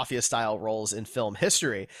roles, mafia style roles in film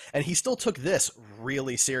history. And he still took this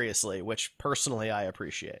really seriously, which personally I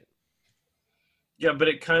appreciate. Yeah, but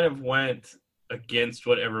it kind of went against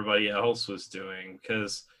what everybody else was doing,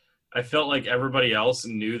 because I felt like everybody else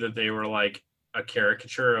knew that they were like a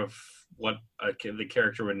caricature of what the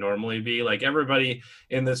character would normally be. Like everybody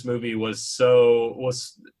in this movie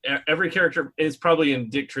every character is probably in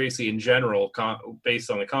Dick Tracy in general, based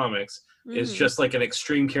on the comics, is just like an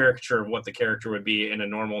extreme caricature of what the character would be in a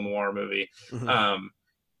normal noir movie.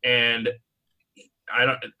 And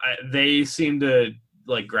they seem to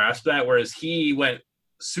like grasp that, whereas he went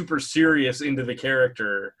super serious into the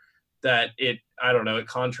character, that it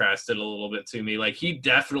contrasted a little bit to me. Like he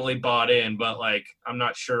definitely bought in, but like I'm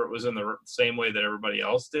not sure it was in the same way that everybody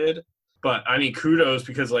else did. But I mean, kudos,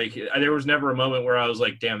 because like there was never a moment where I was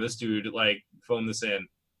like, damn, this dude like phoned this in.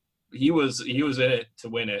 He was in it to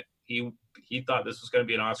win it. He thought this was going to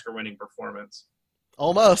be an Oscar winning performance.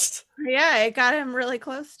 Almost. Yeah, it got him really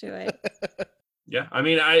close to it. Yeah, I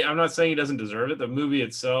mean, I'm not saying he doesn't deserve it. The movie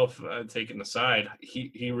itself, taken aside,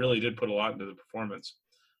 he really did put a lot into the performance.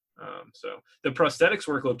 So the prosthetics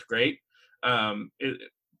work looked great.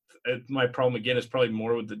 My problem again is probably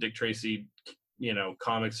more with the Dick Tracy,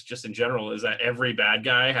 comics just in general, is that every bad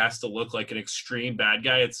guy has to look like an extreme bad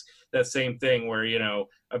guy. It's that same thing where,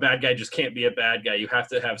 a bad guy just can't be a bad guy. You have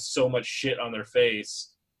to have so much shit on their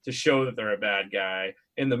face to show that they're a bad guy.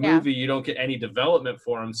 In the movie, you don't get any development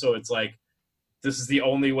for them. So it's like, this is the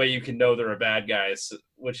only way you can know they're a bad guy,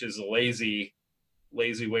 which is a lazy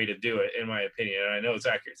way to do it, in my opinion. And I know it's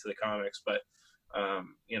accurate to the comics, but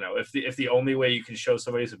if the only way you can show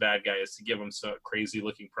somebody's a bad guy is to give them some crazy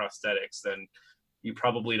looking prosthetics, then you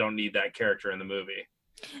probably don't need that character in the movie.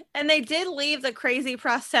 And they did leave the crazy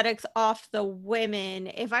prosthetics off the women.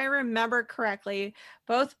 If I remember correctly,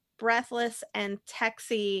 both Breathless and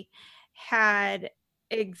Texie had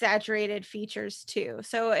exaggerated features too.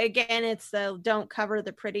 So again, it's the don't cover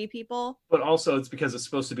the pretty people. But also it's because it's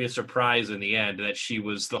supposed to be a surprise in the end that she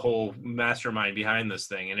was the whole mastermind behind this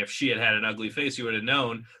thing. And if she had had an ugly face, you would have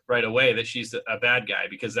known right away that she's a bad guy,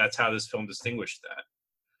 because that's how this film distinguished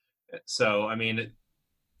that. So, I mean...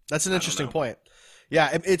 That's an interesting point.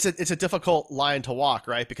 Yeah, it's a difficult line to walk,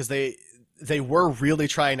 right? Because they were really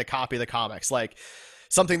trying to copy the comics. Like,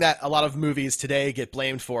 something that a lot of movies today get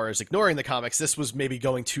blamed for is ignoring the comics. This was maybe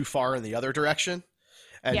going too far in the other direction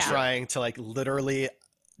and trying to like literally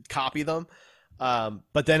copy them.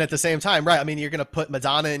 But then at the same time, right, I mean, you're going to put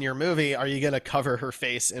Madonna in your movie. Are you going to cover her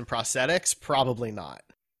face in prosthetics? Probably not.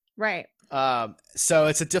 Right. So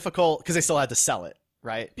it's a difficult, because they still had to sell it,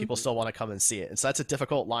 right? People still want to come and see it. And so that's a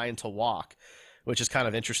difficult line to walk, which is kind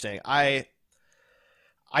of interesting.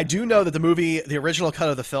 I do know that the original cut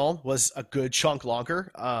of the film was a good chunk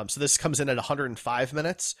longer. So this comes in at 105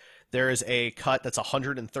 minutes. There is a cut that's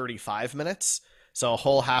 135 minutes. So a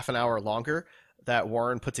whole half an hour longer that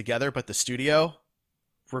Warren put together, but the studio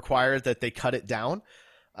required that they cut it down.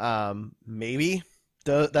 Maybe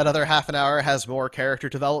that other half an hour has more character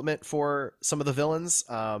development for some of the villains.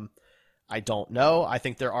 I don't know. I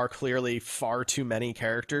think there are clearly far too many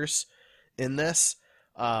characters in this.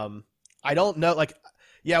 I don't know. Like,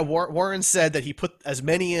 yeah, Warren said that he put as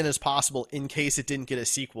many in as possible in case it didn't get a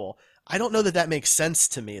sequel. I don't know that that makes sense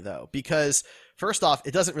to me, though, because first off,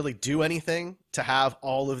 it doesn't really do anything to have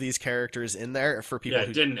all of these characters in there for people. Yeah,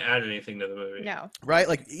 it didn't add anything to the movie. No. Right?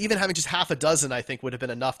 Like, even having just half a dozen, I think, would have been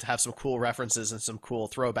enough to have some cool references and some cool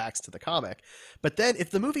throwbacks to the comic. But then, if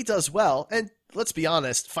the movie does well, and let's be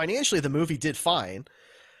honest, financially, the movie did fine.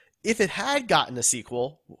 If it had gotten a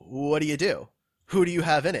sequel, what do? Who do you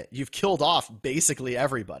have in it? You've killed off basically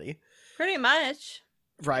everybody. Pretty much.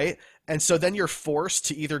 Right? And so then you're forced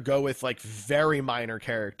to either go with like very minor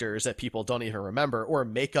characters that people don't even remember or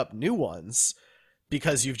make up new ones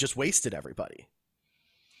because you've just wasted everybody.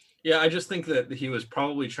 Yeah, I just think that he was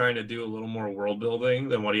probably trying to do a little more world building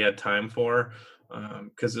than what he had time for,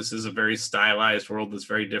 because this is a very stylized world that's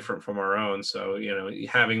very different from our own. So, you know,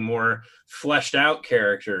 having more fleshed out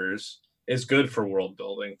characters is good for world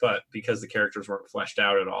building, but because the characters weren't fleshed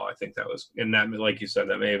out at all, I think that was, and that, like you said,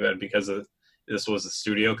 that may have been because of this was a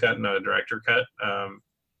studio cut, not a director cut.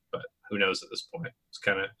 But who knows at this point? It's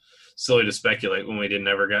kind of silly to speculate when we didn't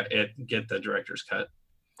ever get the director's cut.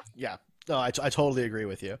 Yeah, no, I totally agree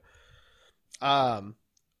with you.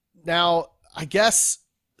 Now, I guess,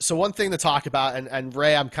 so one thing to talk about, and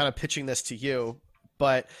Ray, I'm kind of pitching this to you,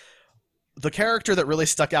 but the character that really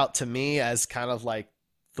stuck out to me as kind of like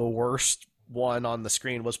the worst one on the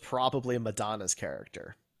screen was probably Madonna's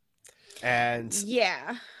character. And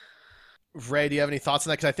yeah. Ray, do you have any thoughts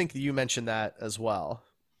on that? Because I think you mentioned that as well.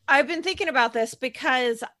 I've been thinking about this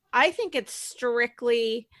because I think it's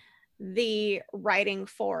strictly the writing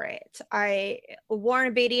for it.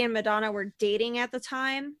 Warren Beatty and Madonna were dating at the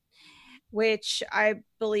time, which I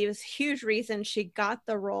believe is a huge reason she got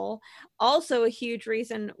the role. Also a huge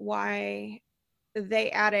reason why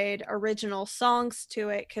they added original songs to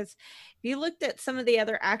it, because if you looked at some of the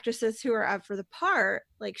other actresses who are up for the part,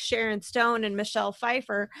 like Sharon Stone and Michelle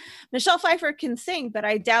Pfeiffer can sing, but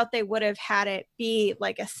I doubt they would have had it be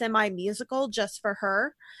like a semi-musical just for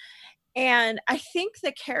her. And I think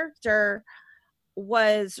the character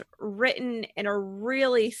was written in a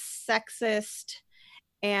really sexist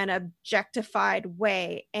and objectified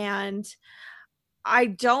way, and I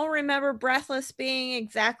don't remember Breathless being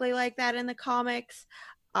exactly like that in the comics.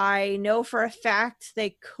 I know for a fact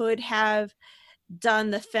they could have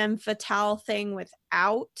done the femme fatale thing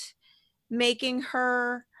without making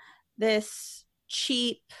her this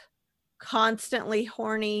cheap, constantly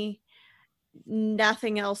horny,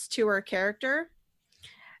 nothing else to her character.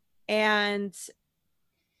 And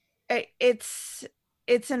it's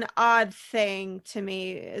an odd thing to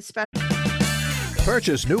me, especially.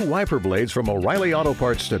 Purchase new wiper blades from O'Reilly Auto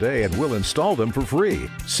Parts today and we'll install them for free.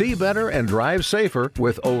 See better and drive safer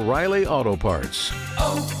with O'Reilly Auto Parts.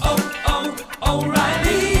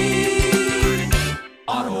 O'Reilly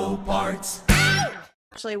Auto Parts.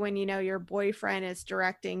 Especially when you know your boyfriend is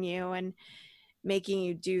directing you and making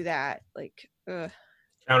you do that. Like, ugh.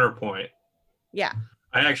 Counterpoint. Yeah.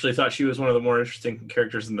 I actually thought she was one of the more interesting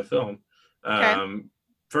characters in the film. Okay.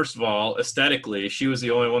 First of all, aesthetically, she was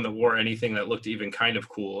the only one that wore anything that looked even kind of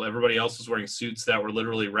cool. Everybody else was wearing suits that were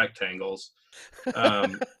literally rectangles.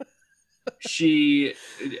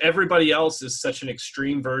 Everybody else is such an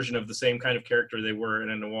extreme version of the same kind of character they were in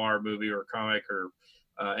a noir movie or comic or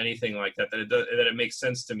anything like that, that it makes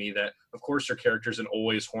sense to me that, of course, her character's an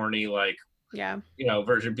always horny, like, yeah,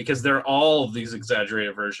 version, because they're all these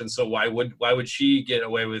exaggerated versions. So why would she get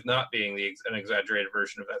away with not being an exaggerated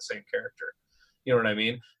version of that same character? You know what I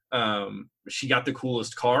mean? She got the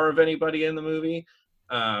coolest car of anybody in the movie.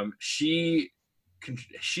 She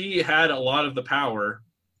had a lot of the power,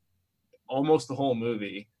 almost the whole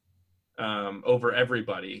movie, over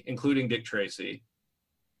everybody, including Dick Tracy.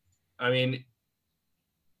 I mean,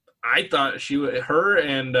 I thought her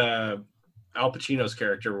and Al Pacino's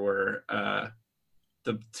character were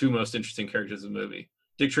the two most interesting characters in the movie.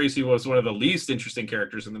 Dick Tracy was one of the least interesting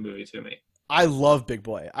characters in the movie to me. I love Big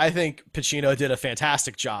Boy. I think Pacino did a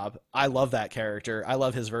fantastic job. I love that character. I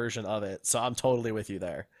love his version of it. So I'm totally with you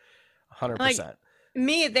there. 100%. Like,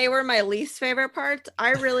 me, they were my least favorite parts. I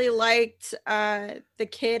really liked the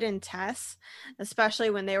kid and Tess, especially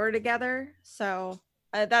when they were together. So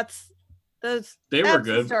they that's were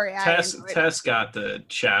good. Tess got the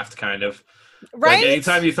shaft kind of. Right? Like,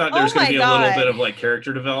 anytime you thought there was going to be a little bit of like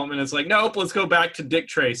character development, it's like, nope, let's go back to Dick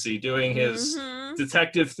Tracy doing his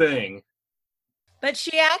detective thing. But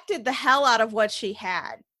she acted the hell out of what she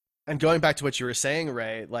had. And going back to what you were saying,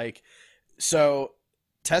 Ray, like, so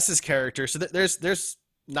Tessa's character, so there's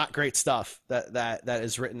not great stuff that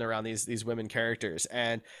is written around these women characters,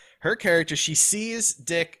 and her character, she sees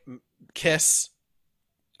Dick kiss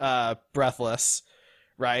Breathless,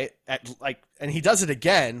 right? And he does it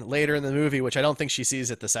again later in the movie, which I don't think she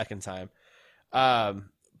sees it the second time.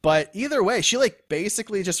 But either way, she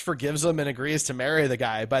basically just forgives him and agrees to marry the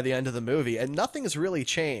guy by the end of the movie, and nothing's really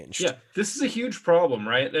changed. Yeah, this is a huge problem,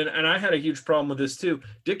 right? And I had a huge problem with this too.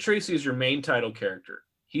 Dick Tracy is your main title character.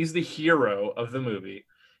 He's the hero of the movie.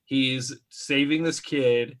 He's saving this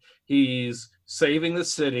kid. He's saving the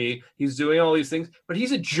city. He's doing all these things, but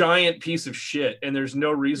he's a giant piece of shit, and there's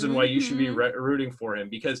no reason why you should be rooting for him,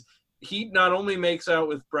 because he not only makes out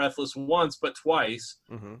with Breathless once, but twice.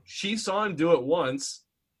 She saw him do it once,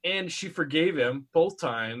 and she forgave him both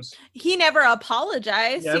times. He never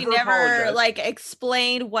apologized. He never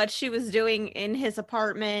explained what she was doing in his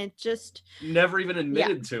apartment. Just never even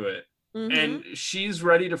admitted to it. And she's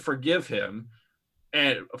ready to forgive him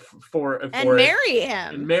and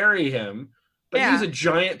marry him. But he's a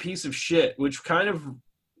giant piece of shit, which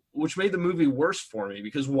made the movie worse for me,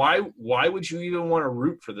 because why would you even want to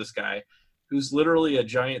root for this guy who's literally a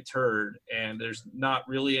giant turd and there's not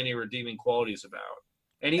really any redeeming qualities about?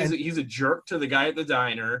 And he's a jerk to the guy at the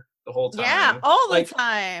diner the whole time. Yeah, all the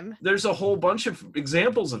time. There's a whole bunch of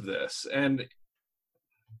examples of this, and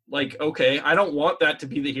okay, I don't want that to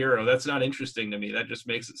be the hero. That's not interesting to me. That just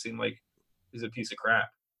makes it seem like he's a piece of crap.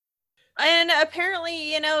 And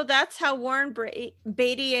apparently, that's how Warren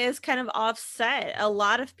Beatty is kind of offset. A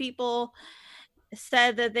lot of people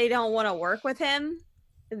said that they don't want to work with him,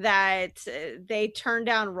 that they turned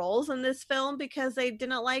down roles in this film because they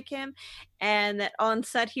didn't like him, and that on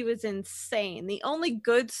set he was insane. The only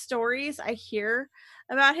good stories I hear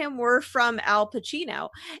about him were from Al Pacino,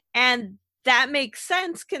 and that makes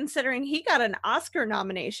sense considering he got an Oscar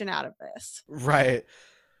nomination out of this. Right.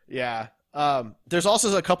 Yeah. There's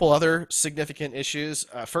also a couple other significant issues.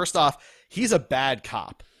 First off, he's a bad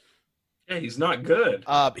cop. Yeah, he's not good.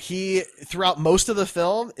 He, throughout most of the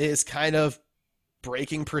film, is kind of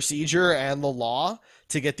breaking procedure and the law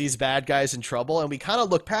to get these bad guys in trouble, and we kind of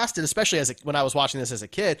look past it, especially when I was watching this as a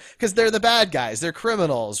kid, because they're the bad guys, they're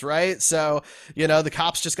criminals, right? So the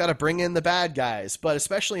cops just got to bring in the bad guys. But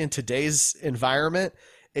especially in today's environment,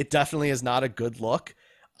 it definitely is not a good look.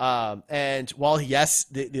 And while yes,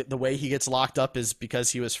 the way he gets locked up is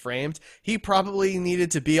because he was framed, he probably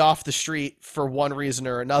needed to be off the street for one reason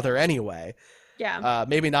or another anyway. Yeah.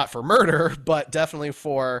 Maybe not for murder, but definitely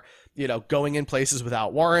for going in places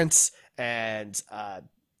without warrants and,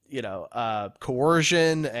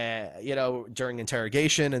 coercion, during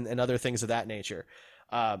interrogation and other things of that nature,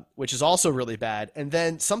 which is also really bad. And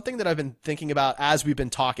then something that I've been thinking about as we've been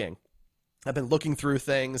talking, I've been looking through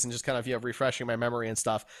things and just kind of, refreshing my memory and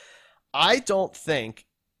stuff. I don't think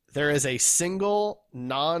there is a single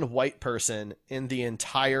non-white person in the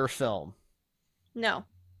entire film. No.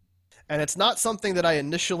 And it's not something that I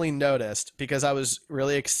initially noticed because I was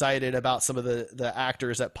really excited about some of the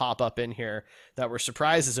actors that pop up in here that were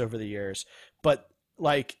surprises over the years. But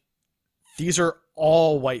these are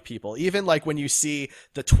all white people. Even when you see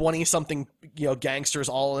the 20-something, gangsters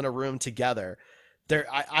all in a room together,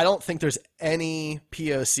 I don't think there's any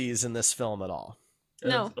POCs in this film at all.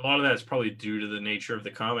 No. A lot of that is probably due to the nature of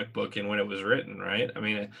the comic book and when it was written, right? I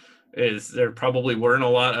mean, there probably weren't a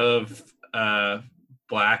lot of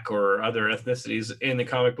Black or other ethnicities in the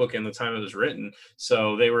comic book in the time it was written.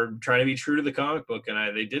 So they were trying to be true to the comic book,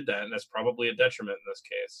 and they did that, and that's probably a detriment in this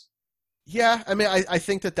case. Yeah, I mean, I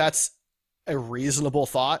think that's a reasonable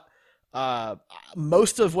thought.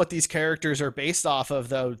 Most of what these characters are based off of,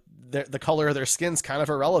 though, the color of their skin's kind of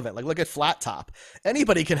irrelevant. Look at Flat Top.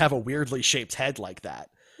 Anybody can have a weirdly shaped head like that.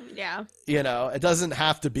 Yeah. It doesn't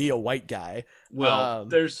have to be a white guy. Well,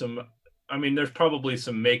 there's probably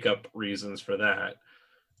some makeup reasons for that.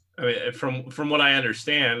 I mean, from what I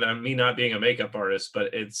understand, me not being a makeup artist,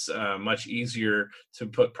 but it's much easier to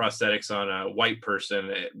put prosthetics on a white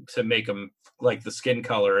person to make them the skin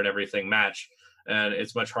color and everything match. And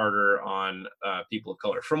it's much harder on people of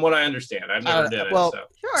color, from what I understand. I've never done it. Well,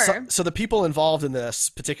 sure. So the people involved in this,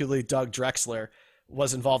 particularly Doug Drexler,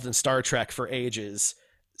 was involved in Star Trek for ages.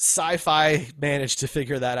 Sci-Fi managed to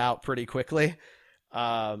figure that out pretty quickly.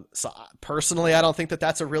 So personally, I don't think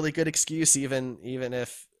that's a really good excuse, even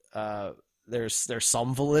if there's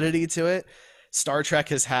some validity to it. Star Trek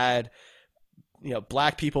has had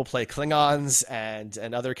black people play Klingons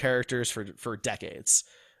and other characters for decades.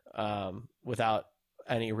 Without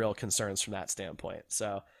any real concerns from that standpoint.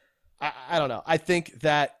 So I don't know. I think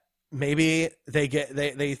that maybe they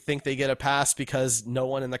think they get a pass because no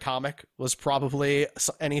one in the comic was probably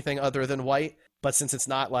anything other than white. But since it's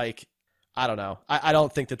not like, I don't know, I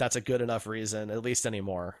don't think that that's a good enough reason, at least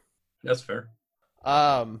anymore. That's fair.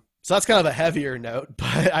 So that's kind of a heavier note,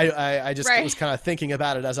 but I just Right. was kind of thinking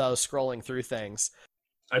about it as I was scrolling through things.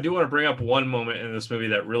 I do want to bring up one moment in this movie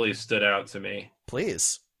that really stood out to me.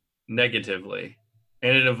 Please. Negatively.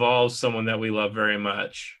 And it involves someone that we love very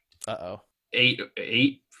much. Uh-oh. Eight.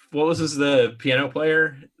 What was this? The piano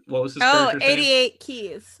player? What was his Oh, character's name? 88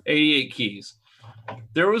 keys. 88 Keys.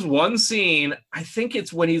 There was one scene, I think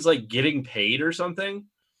it's when he's like getting paid or something,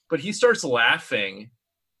 but he starts laughing.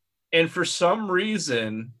 And for some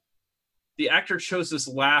reason, the actor chose this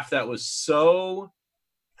laugh that was so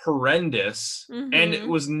horrendous and it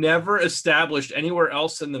was never established anywhere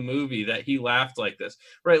else in the movie that he laughed like this,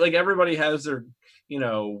 right? Like everybody has their,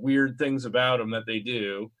 weird things about them that they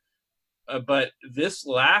do. But this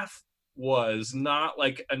laugh was not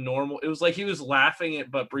like a normal, it was like he was laughing it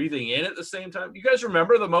but breathing in at the same time. You guys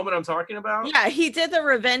remember the moment I'm talking about? Yeah, he did the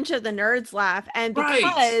Revenge of the Nerds laugh, and Right.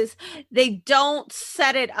 because they don't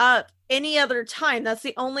set it up any other time, that's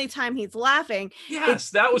the only time he's laughing. Yes,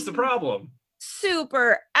 that was the problem.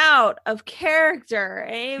 Super out of character.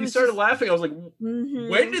 And it He was started just- laughing. I was like, Mhm.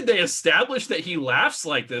 when did they establish that he laughs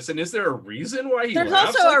like this? And is there a reason why he There's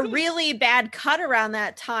laughs also like a this? really bad cut around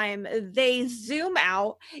that time. They zoom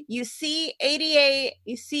out. You see 88,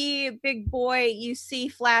 you see Big Boy, you see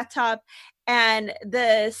Flat Top, and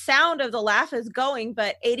the sound of the laugh is going,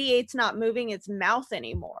 but 88's not moving its mouth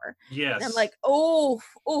anymore. Yes. And I'm like, oh,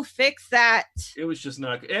 fix that. It was just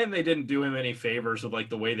not, and they didn't do him any favors with like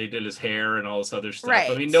the way they did his hair and all this other stuff. I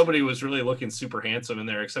Right. mean, nobody was really looking super handsome in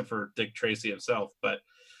there except for Dick Tracy himself. But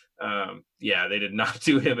yeah, they did not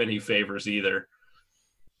do him any favors either.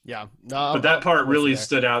 Yeah. But that part I'm with really you there.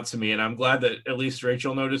 stood out to me, and I'm glad that at least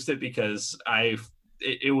Rachel noticed it because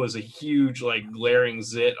it was a huge like glaring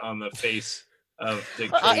zit on the face of Dick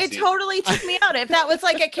Tracy. It totally took me out. If that was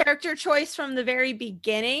like a character choice from the very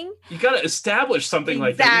beginning. You got to establish something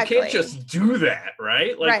like that. You can't Exactly. just do that,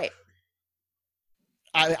 right? Like, Right.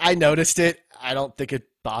 I noticed it. I don't think it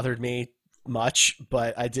bothered me much,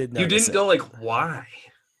 but I did notice you didn't it. go like, why?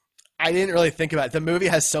 I didn't really think about it. The movie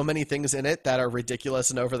has so many things in it that are ridiculous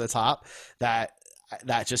and over the top that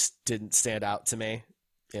just didn't stand out to me.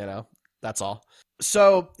 That's all.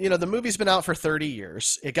 So, the movie's been out for 30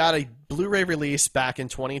 years. It got a Blu-ray release back in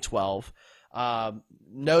 2012.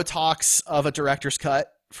 No talks of a director's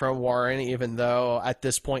cut from Warren, even though at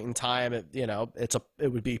this point in time,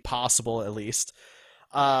 it would be possible at least.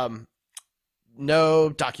 No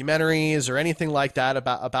documentaries or anything like that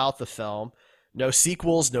about the film. No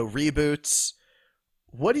sequels, no reboots.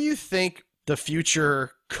 What do you think the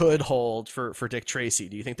future could hold for Dick Tracy?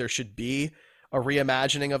 Do you think there should be a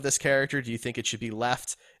reimagining of this character? Do you think it should be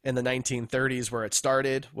left in the 1930s where it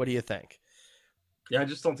started? What do you think? Yeah, I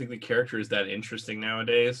just don't think the character is that interesting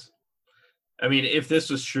nowadays. I mean, if this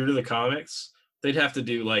was true to the comics, they'd have to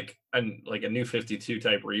do like a New 52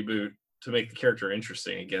 type reboot to make the character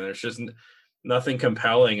interesting again. There's just nothing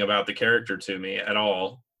compelling about the character to me at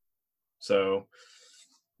all. So,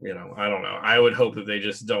 I don't know. I would hope that they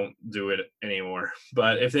just don't do it anymore.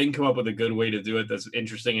 But if they can come up with a good way to do it that's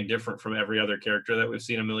interesting and different from every other character that we've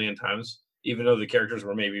seen a million times, even though the characters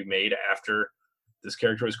were maybe made after this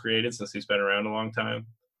character was created, since he's been around a long time,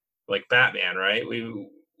 like Batman, right?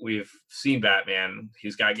 We've seen Batman.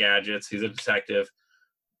 He's got gadgets. He's a detective,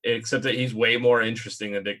 except that he's way more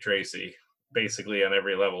interesting than Dick Tracy, basically on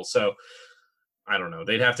every level. So I don't know.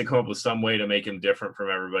 They'd have to come up with some way to make him different from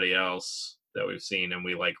everybody else that we've seen and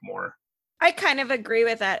we like more. I kind of agree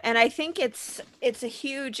with that. And I think it's a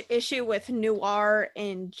huge issue with noir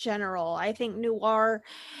in general. I think noir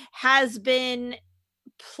has been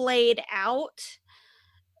played out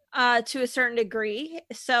to a certain degree.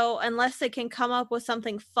 So unless they can come up with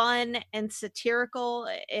something fun and satirical,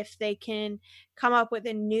 if they can come up with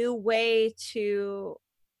a new way to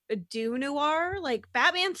do noir, like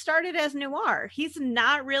Batman started as noir. He's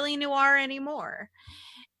not really noir anymore.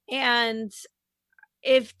 And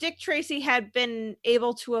if Dick Tracy had been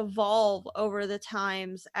able to evolve over the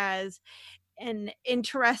times as an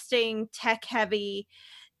interesting tech-heavy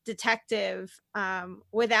detective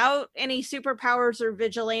without any superpowers or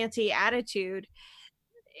vigilante attitude,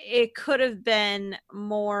 it could have been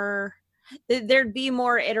more, there'd be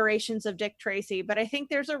more iterations of Dick Tracy. But I think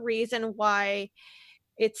there's a reason why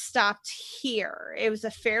it stopped here. It was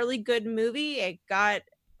a fairly good movie. It got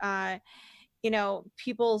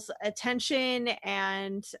people's attention,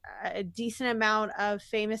 and a decent amount of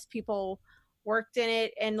famous people worked in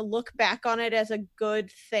it and look back on it as a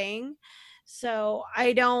good thing. So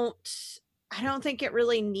I don't think it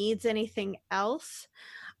really needs anything else.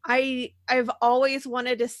 I've always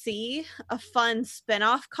wanted to see a fun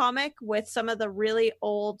spin-off comic with some of the really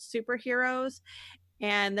old superheroes,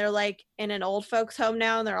 and they're like in an old folks home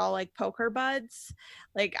now and they're all like poker buds.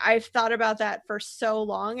 Like I've thought about that for so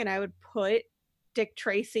long, and I would put Dick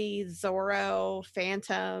Tracy, Zorro,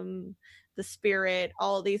 Phantom, the Spirit,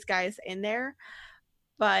 all of these guys in there.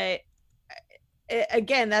 But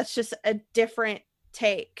again, that's just a different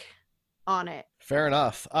take on it. Fair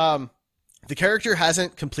enough. The character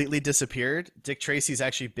hasn't completely disappeared. Dick Tracy's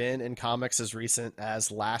actually been in comics as recent as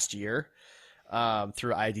last year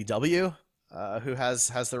through IDW, who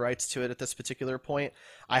has the rights to it at this particular point.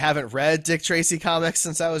 I haven't read Dick Tracy comics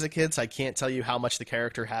since I was a kid, so I can't tell you how much the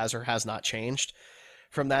character has or has not changed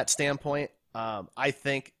from that standpoint. I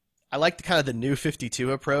think I like the kind of the New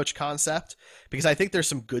 52 approach concept, because I think there's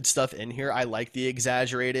some good stuff in here. I like the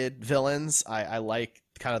exaggerated villains. I like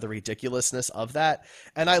kind of the ridiculousness of that.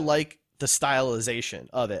 And I like the stylization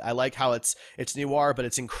of it. I like how it's noir, but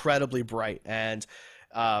it's incredibly bright. And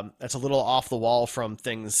it's a little off the wall from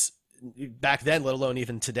things back then, let alone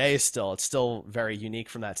even today still. It's still very unique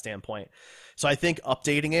from that standpoint. So I think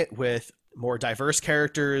updating it with more diverse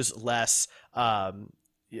characters, less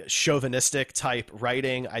chauvinistic type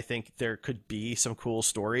writing, I think there could be some cool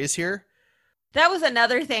stories here. That was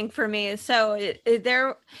another thing for me. So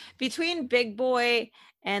there, between Big Boy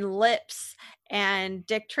and Lips and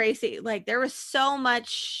Dick Tracy, like there was so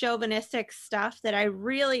much chauvinistic stuff that I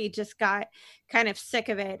really just got kind of sick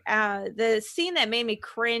of it. The scene that made me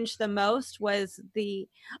cringe the most was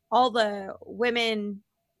all the women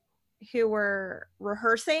who were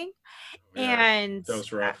rehearsing, and that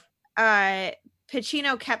was rough.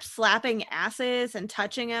 Pacino kept slapping asses and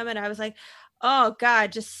touching them, and I was like, oh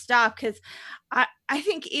God, just stop. Because I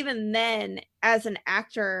think even then, as an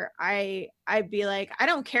actor, I'd be like, I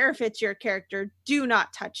don't care if it's your character, do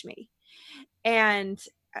not touch me. And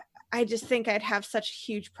I just think I'd have such a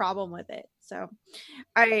huge problem with it. So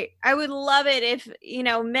I would love it if,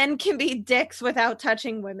 men can be dicks without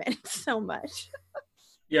touching women so much.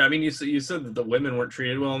 Yeah, I mean, you said that the women weren't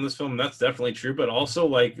treated well in this film. That's definitely true, but also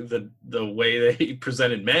like the way they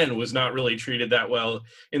presented men was not really treated that well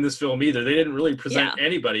in this film either. They didn't really present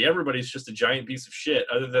anybody. Everybody's just a giant piece of shit,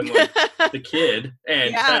 other than like the kid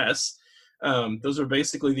and Tess. Those are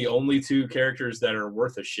basically the only two characters that are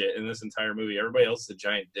worth a shit in this entire movie. Everybody else is a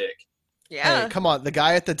giant dick. Yeah, hey, come on, the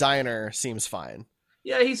guy at the diner seems fine.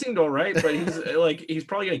 Yeah, he seemed all right, but he's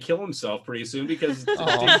probably going to kill himself pretty soon, because Dick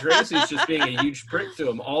Tracy's just being a huge prick to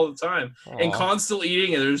him all the time and constantly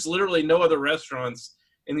eating it. There's literally no other restaurants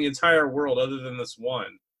in the entire world other than this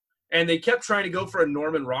one. And they kept trying to go for a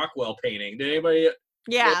Norman Rockwell painting. Did anybody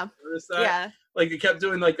notice that? Yeah. Like they kept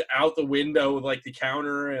doing like the out the window with like the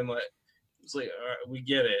counter, and like it's like, all right, we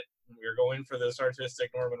get it. We're going for this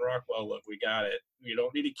artistic Norman Rockwell look. We got it. You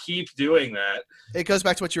don't need to keep doing that. It goes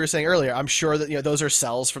back to what you were saying earlier. I'm sure that those are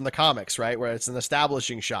cells from the comics, right? Where it's an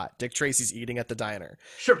establishing shot. Dick Tracy's eating at the diner.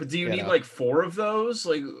 Sure, but do you need like 4 of those?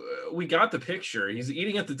 Like, we got the picture. He's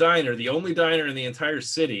eating at the diner, the only diner in the entire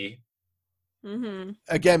city. Mm-hmm.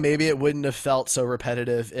 Again, maybe it wouldn't have felt so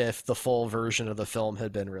repetitive if the full version of the film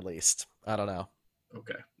had been released. I don't know.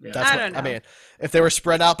 Okay. Yeah. I don't know. I mean, if they were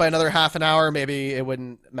spread out by another half an hour, maybe it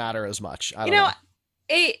wouldn't matter as much. I don't know.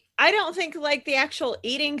 I don't think like the actual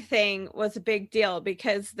eating thing was a big deal,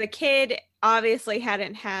 because the kid obviously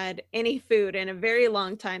hadn't had any food in a very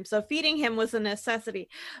long time. So feeding him was a necessity,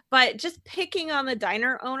 but just picking on the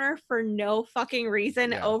diner owner for no fucking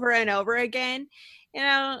reason over and over again,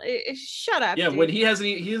 shut up. Yeah. Dude. When he isn't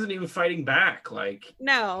even fighting back. Like,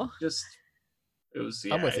 no, just, it was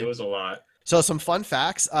a lot. So some fun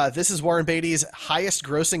facts. This is Warren Beatty's highest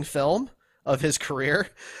grossing film of his career,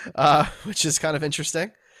 which is kind of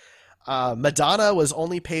interesting. Madonna was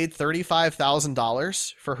only paid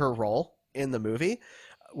 $35,000 for her role in the movie,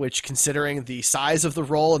 which, considering the size of the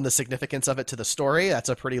role and the significance of it to the story, that's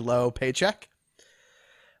a pretty low paycheck.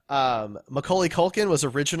 Macaulay Culkin was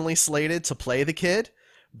originally slated to play the kid,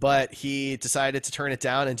 but he decided to turn it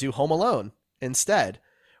down and do Home Alone instead,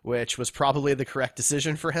 which was probably the correct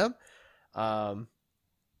decision for him.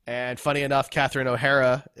 And funny enough, Catherine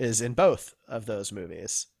O'Hara is in both of those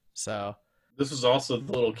movies. So this was also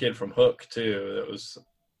the little kid from Hook too. That was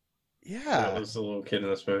the little kid in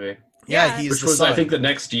this movie. Yeah, he's which was son. I think the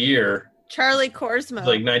next year. Charlie Korsmo.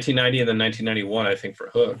 Like 1990 and then 1991, I think, for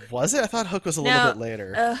Hook. Was it? I thought Hook was a little bit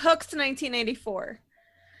later. Hook's 1994.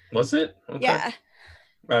 Was it? Okay. Yeah.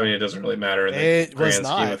 I mean, it doesn't really matter in the grand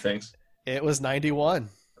scheme of things. It was 91.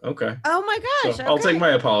 Okay. Oh my gosh. So I'll take my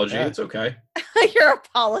apology. Yeah. It's okay. Your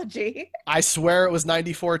apology. I swear it was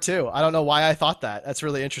 94 too. I don't know why I thought that. That's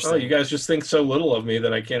really interesting. Oh, you guys just think so little of me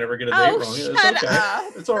that I can't ever get a date wrong. It's okay.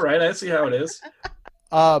 Up. It's all right. I see how it is.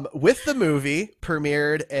 With the movie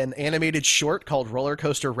premiered an animated short called Roller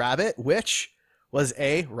Coaster Rabbit, which was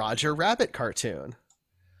a Roger Rabbit cartoon,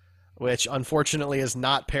 which unfortunately is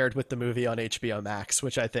not paired with the movie on HBO Max,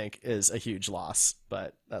 which I think is a huge loss,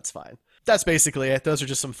 but that's fine. That's basically it. Those are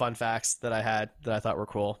just some fun facts that I had that I thought were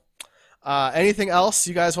cool. Anything else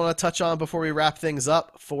you guys want to touch on before we wrap things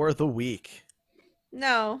up for the week?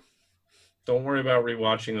 No. Don't worry about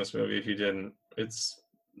rewatching this movie if you didn't. It's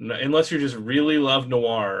unless you just really love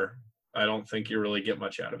noir, I don't think you really get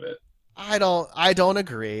much out of it. I don't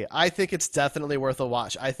agree. I think it's definitely worth a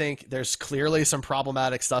watch. I think there's clearly some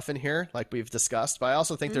problematic stuff in here, like we've discussed, but I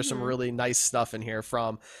also think there's some really nice stuff in here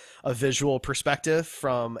from a visual perspective,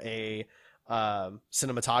 from a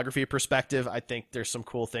cinematography perspective. I think there's some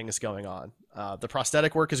cool things going on. The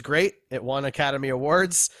prosthetic work is great. It won Academy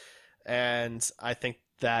Awards, and I think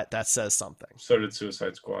that says something. So did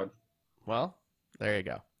Suicide Squad. Well, there you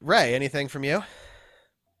go. Ray, anything from you?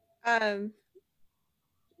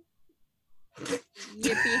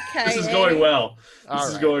 Yippee-ki-yay. This is going well. This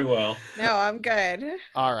is going well. No, I'm good.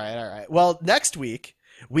 All right. Well, next week,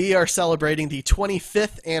 we are celebrating the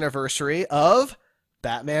 25th anniversary of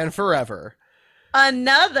Batman Forever.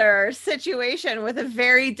 Another situation with a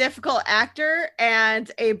very difficult actor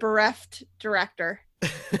and a bereft director.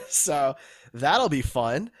 So that'll be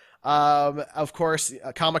fun. Of course,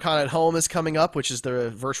 Comic-Con at Home is coming up, which is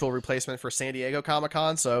the virtual replacement for San Diego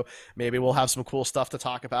Comic-Con. So maybe we'll have some cool stuff to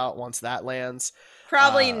talk about once that lands.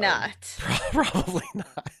 Probably not. Probably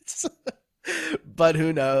not. But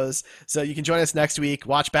who knows? So you can join us next week,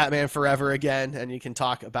 watch Batman Forever again, and you can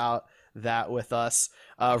talk about that with us.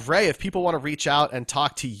 Ray, if people want to reach out and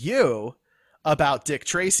talk to you about Dick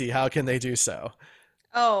Tracy, how can they do so?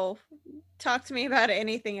 Oh, talk to me about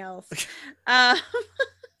anything else. I'm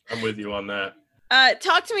with you on that.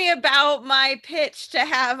 Talk to me about my pitch to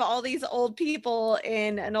have all these old people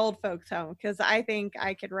in an old folks home, because I think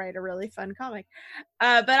I could write a really fun comic.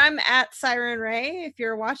 But I'm at Siren Ray. If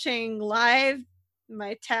you're watching live,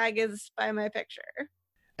 my tag is by my picture.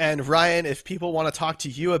 And Ryan, if people want to talk to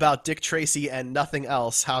you about Dick Tracy and nothing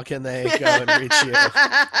else, how can they go and reach you?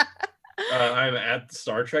 I'm at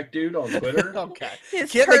Star Trek Dude on Twitter. Okay.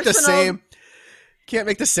 Can't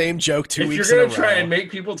make the same joke 2 weeks in a row. If you're going to try and make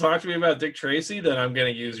people talk to me about Dick Tracy, then I'm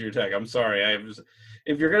going to use your tag. I'm sorry.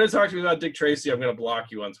 If you're going to talk to me about Dick Tracy, I'm going to block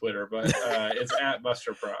you on Twitter, but it's at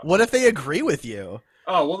Buster Prop. What if they agree with you?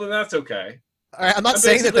 Oh, well, then that's okay. All right, I'm not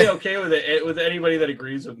saying that they're okay with it with anybody that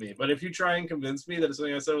agrees with me. But if you try and convince me that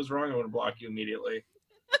something I said was wrong, I'm going to block you immediately.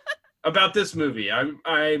 About this movie, I'm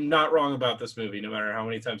not wrong about this movie, no matter how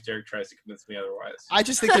many times Derek tries to convince me otherwise. I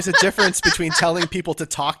just think there's a difference between telling people to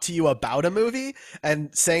talk to you about a movie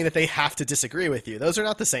and saying that they have to disagree with you. Those are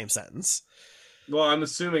not the same sentence. Well, I'm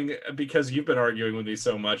assuming because you've been arguing with me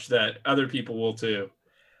so much that other people will too.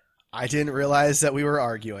 I didn't realize that we were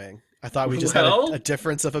arguing. I thought we just had a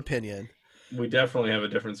difference of opinion. We definitely have a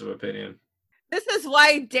difference of opinion. This is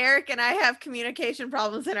why Derek and I have communication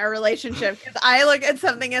problems in our relationship, because I look at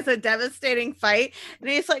something as a devastating fight, and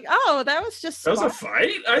he's like, "Oh, that was just that was a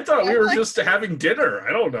fight? I thought we were just having dinner.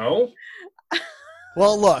 I don't know."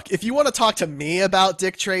 Well, look, if you want to talk to me about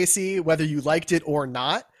Dick Tracy, whether you liked it or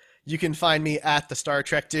not, you can find me at the Star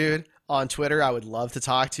Trek Dude on Twitter. I would love to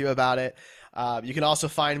talk to you about it. You can also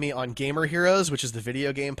find me on Gamer Heroes, which is the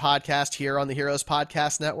video game podcast here on the Heroes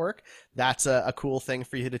Podcast Network. That's a cool thing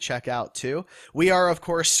for you to check out too. We are, of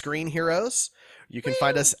course, Screen Heroes. You can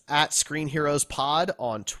find us at Screen Heroes Pod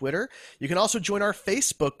on Twitter. You can also join our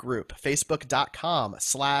Facebook group,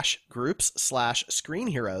 facebook.com/groups/Screen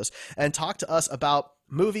Heroes, and talk to us about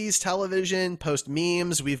movies, television, post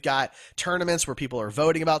memes. We've got tournaments where people are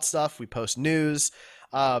voting about stuff. We post news.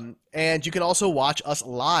 And you can also watch us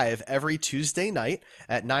live every Tuesday night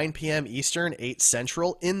at 9 p.m. Eastern, 8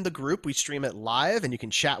 Central in the group. We stream it live, and you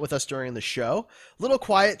can chat with us during the show. A little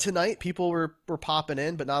quiet tonight. People were popping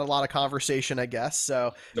in, but not a lot of conversation, I guess.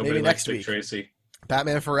 So maybe next week, Tracy.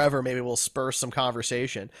 Batman Forever, maybe we'll spur some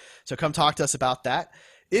conversation. So come talk to us about that.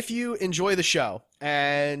 If you enjoy the show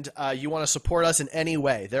and you want to support us in any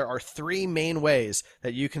way, there are 3 main ways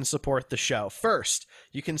that you can support the show. First,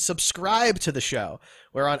 you can subscribe to the show.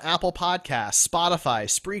 We're on Apple Podcasts, Spotify,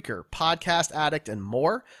 Spreaker, Podcast Addict, and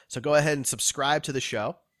more. So go ahead and subscribe to the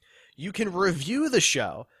show. You can review the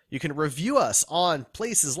show. You can review us on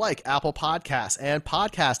places like Apple Podcasts and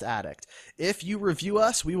Podcast Addict. If you review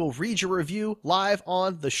us, we will read your review live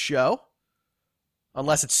on the show,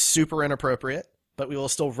 unless it's super inappropriate. but we will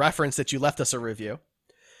still reference that you left us a review.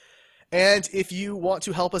 And if you want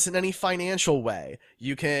to help us in any financial way,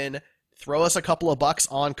 you can throw us a couple of bucks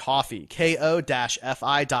on Ko-fi,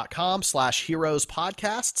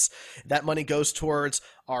 ko-fi.com/heroespodcasts. That money goes towards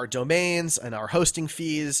our domains and our hosting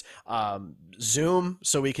fees, Zoom,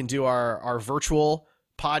 so we can do our virtual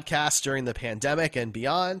podcasts during the pandemic and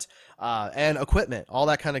beyond, and equipment, all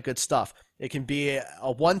that kind of good stuff. It can be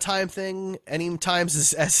a one-time thing,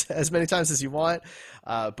 as many times as you want,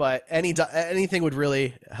 but anything would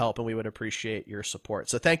really help, and we would appreciate your support.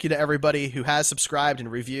 So thank you to everybody who has subscribed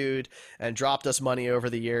and reviewed and dropped us money over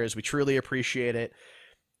the years. We truly appreciate it.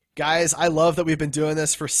 Guys, I love that we've been doing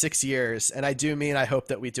this for 6 years, and I do mean I hope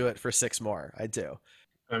that we do it for 6 more. I do.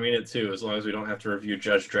 I mean it too, as long as we don't have to review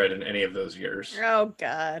Judge Dredd in any of those years. Oh,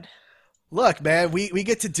 God. Look, man, we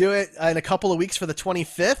get to do it in a couple of weeks for the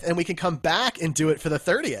 25th, and we can come back and do it for the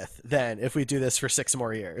 30th then if we do this for 6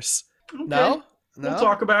 more years. Okay. No? We'll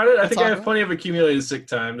talk about it. I think I have plenty of accumulated sick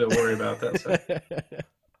time to worry about that stuff.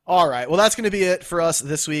 All right. Well, that's going to be it for us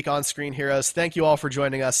this week on Screen Heroes. Thank you all for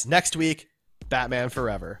joining us. Next week, Batman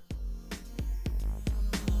Forever.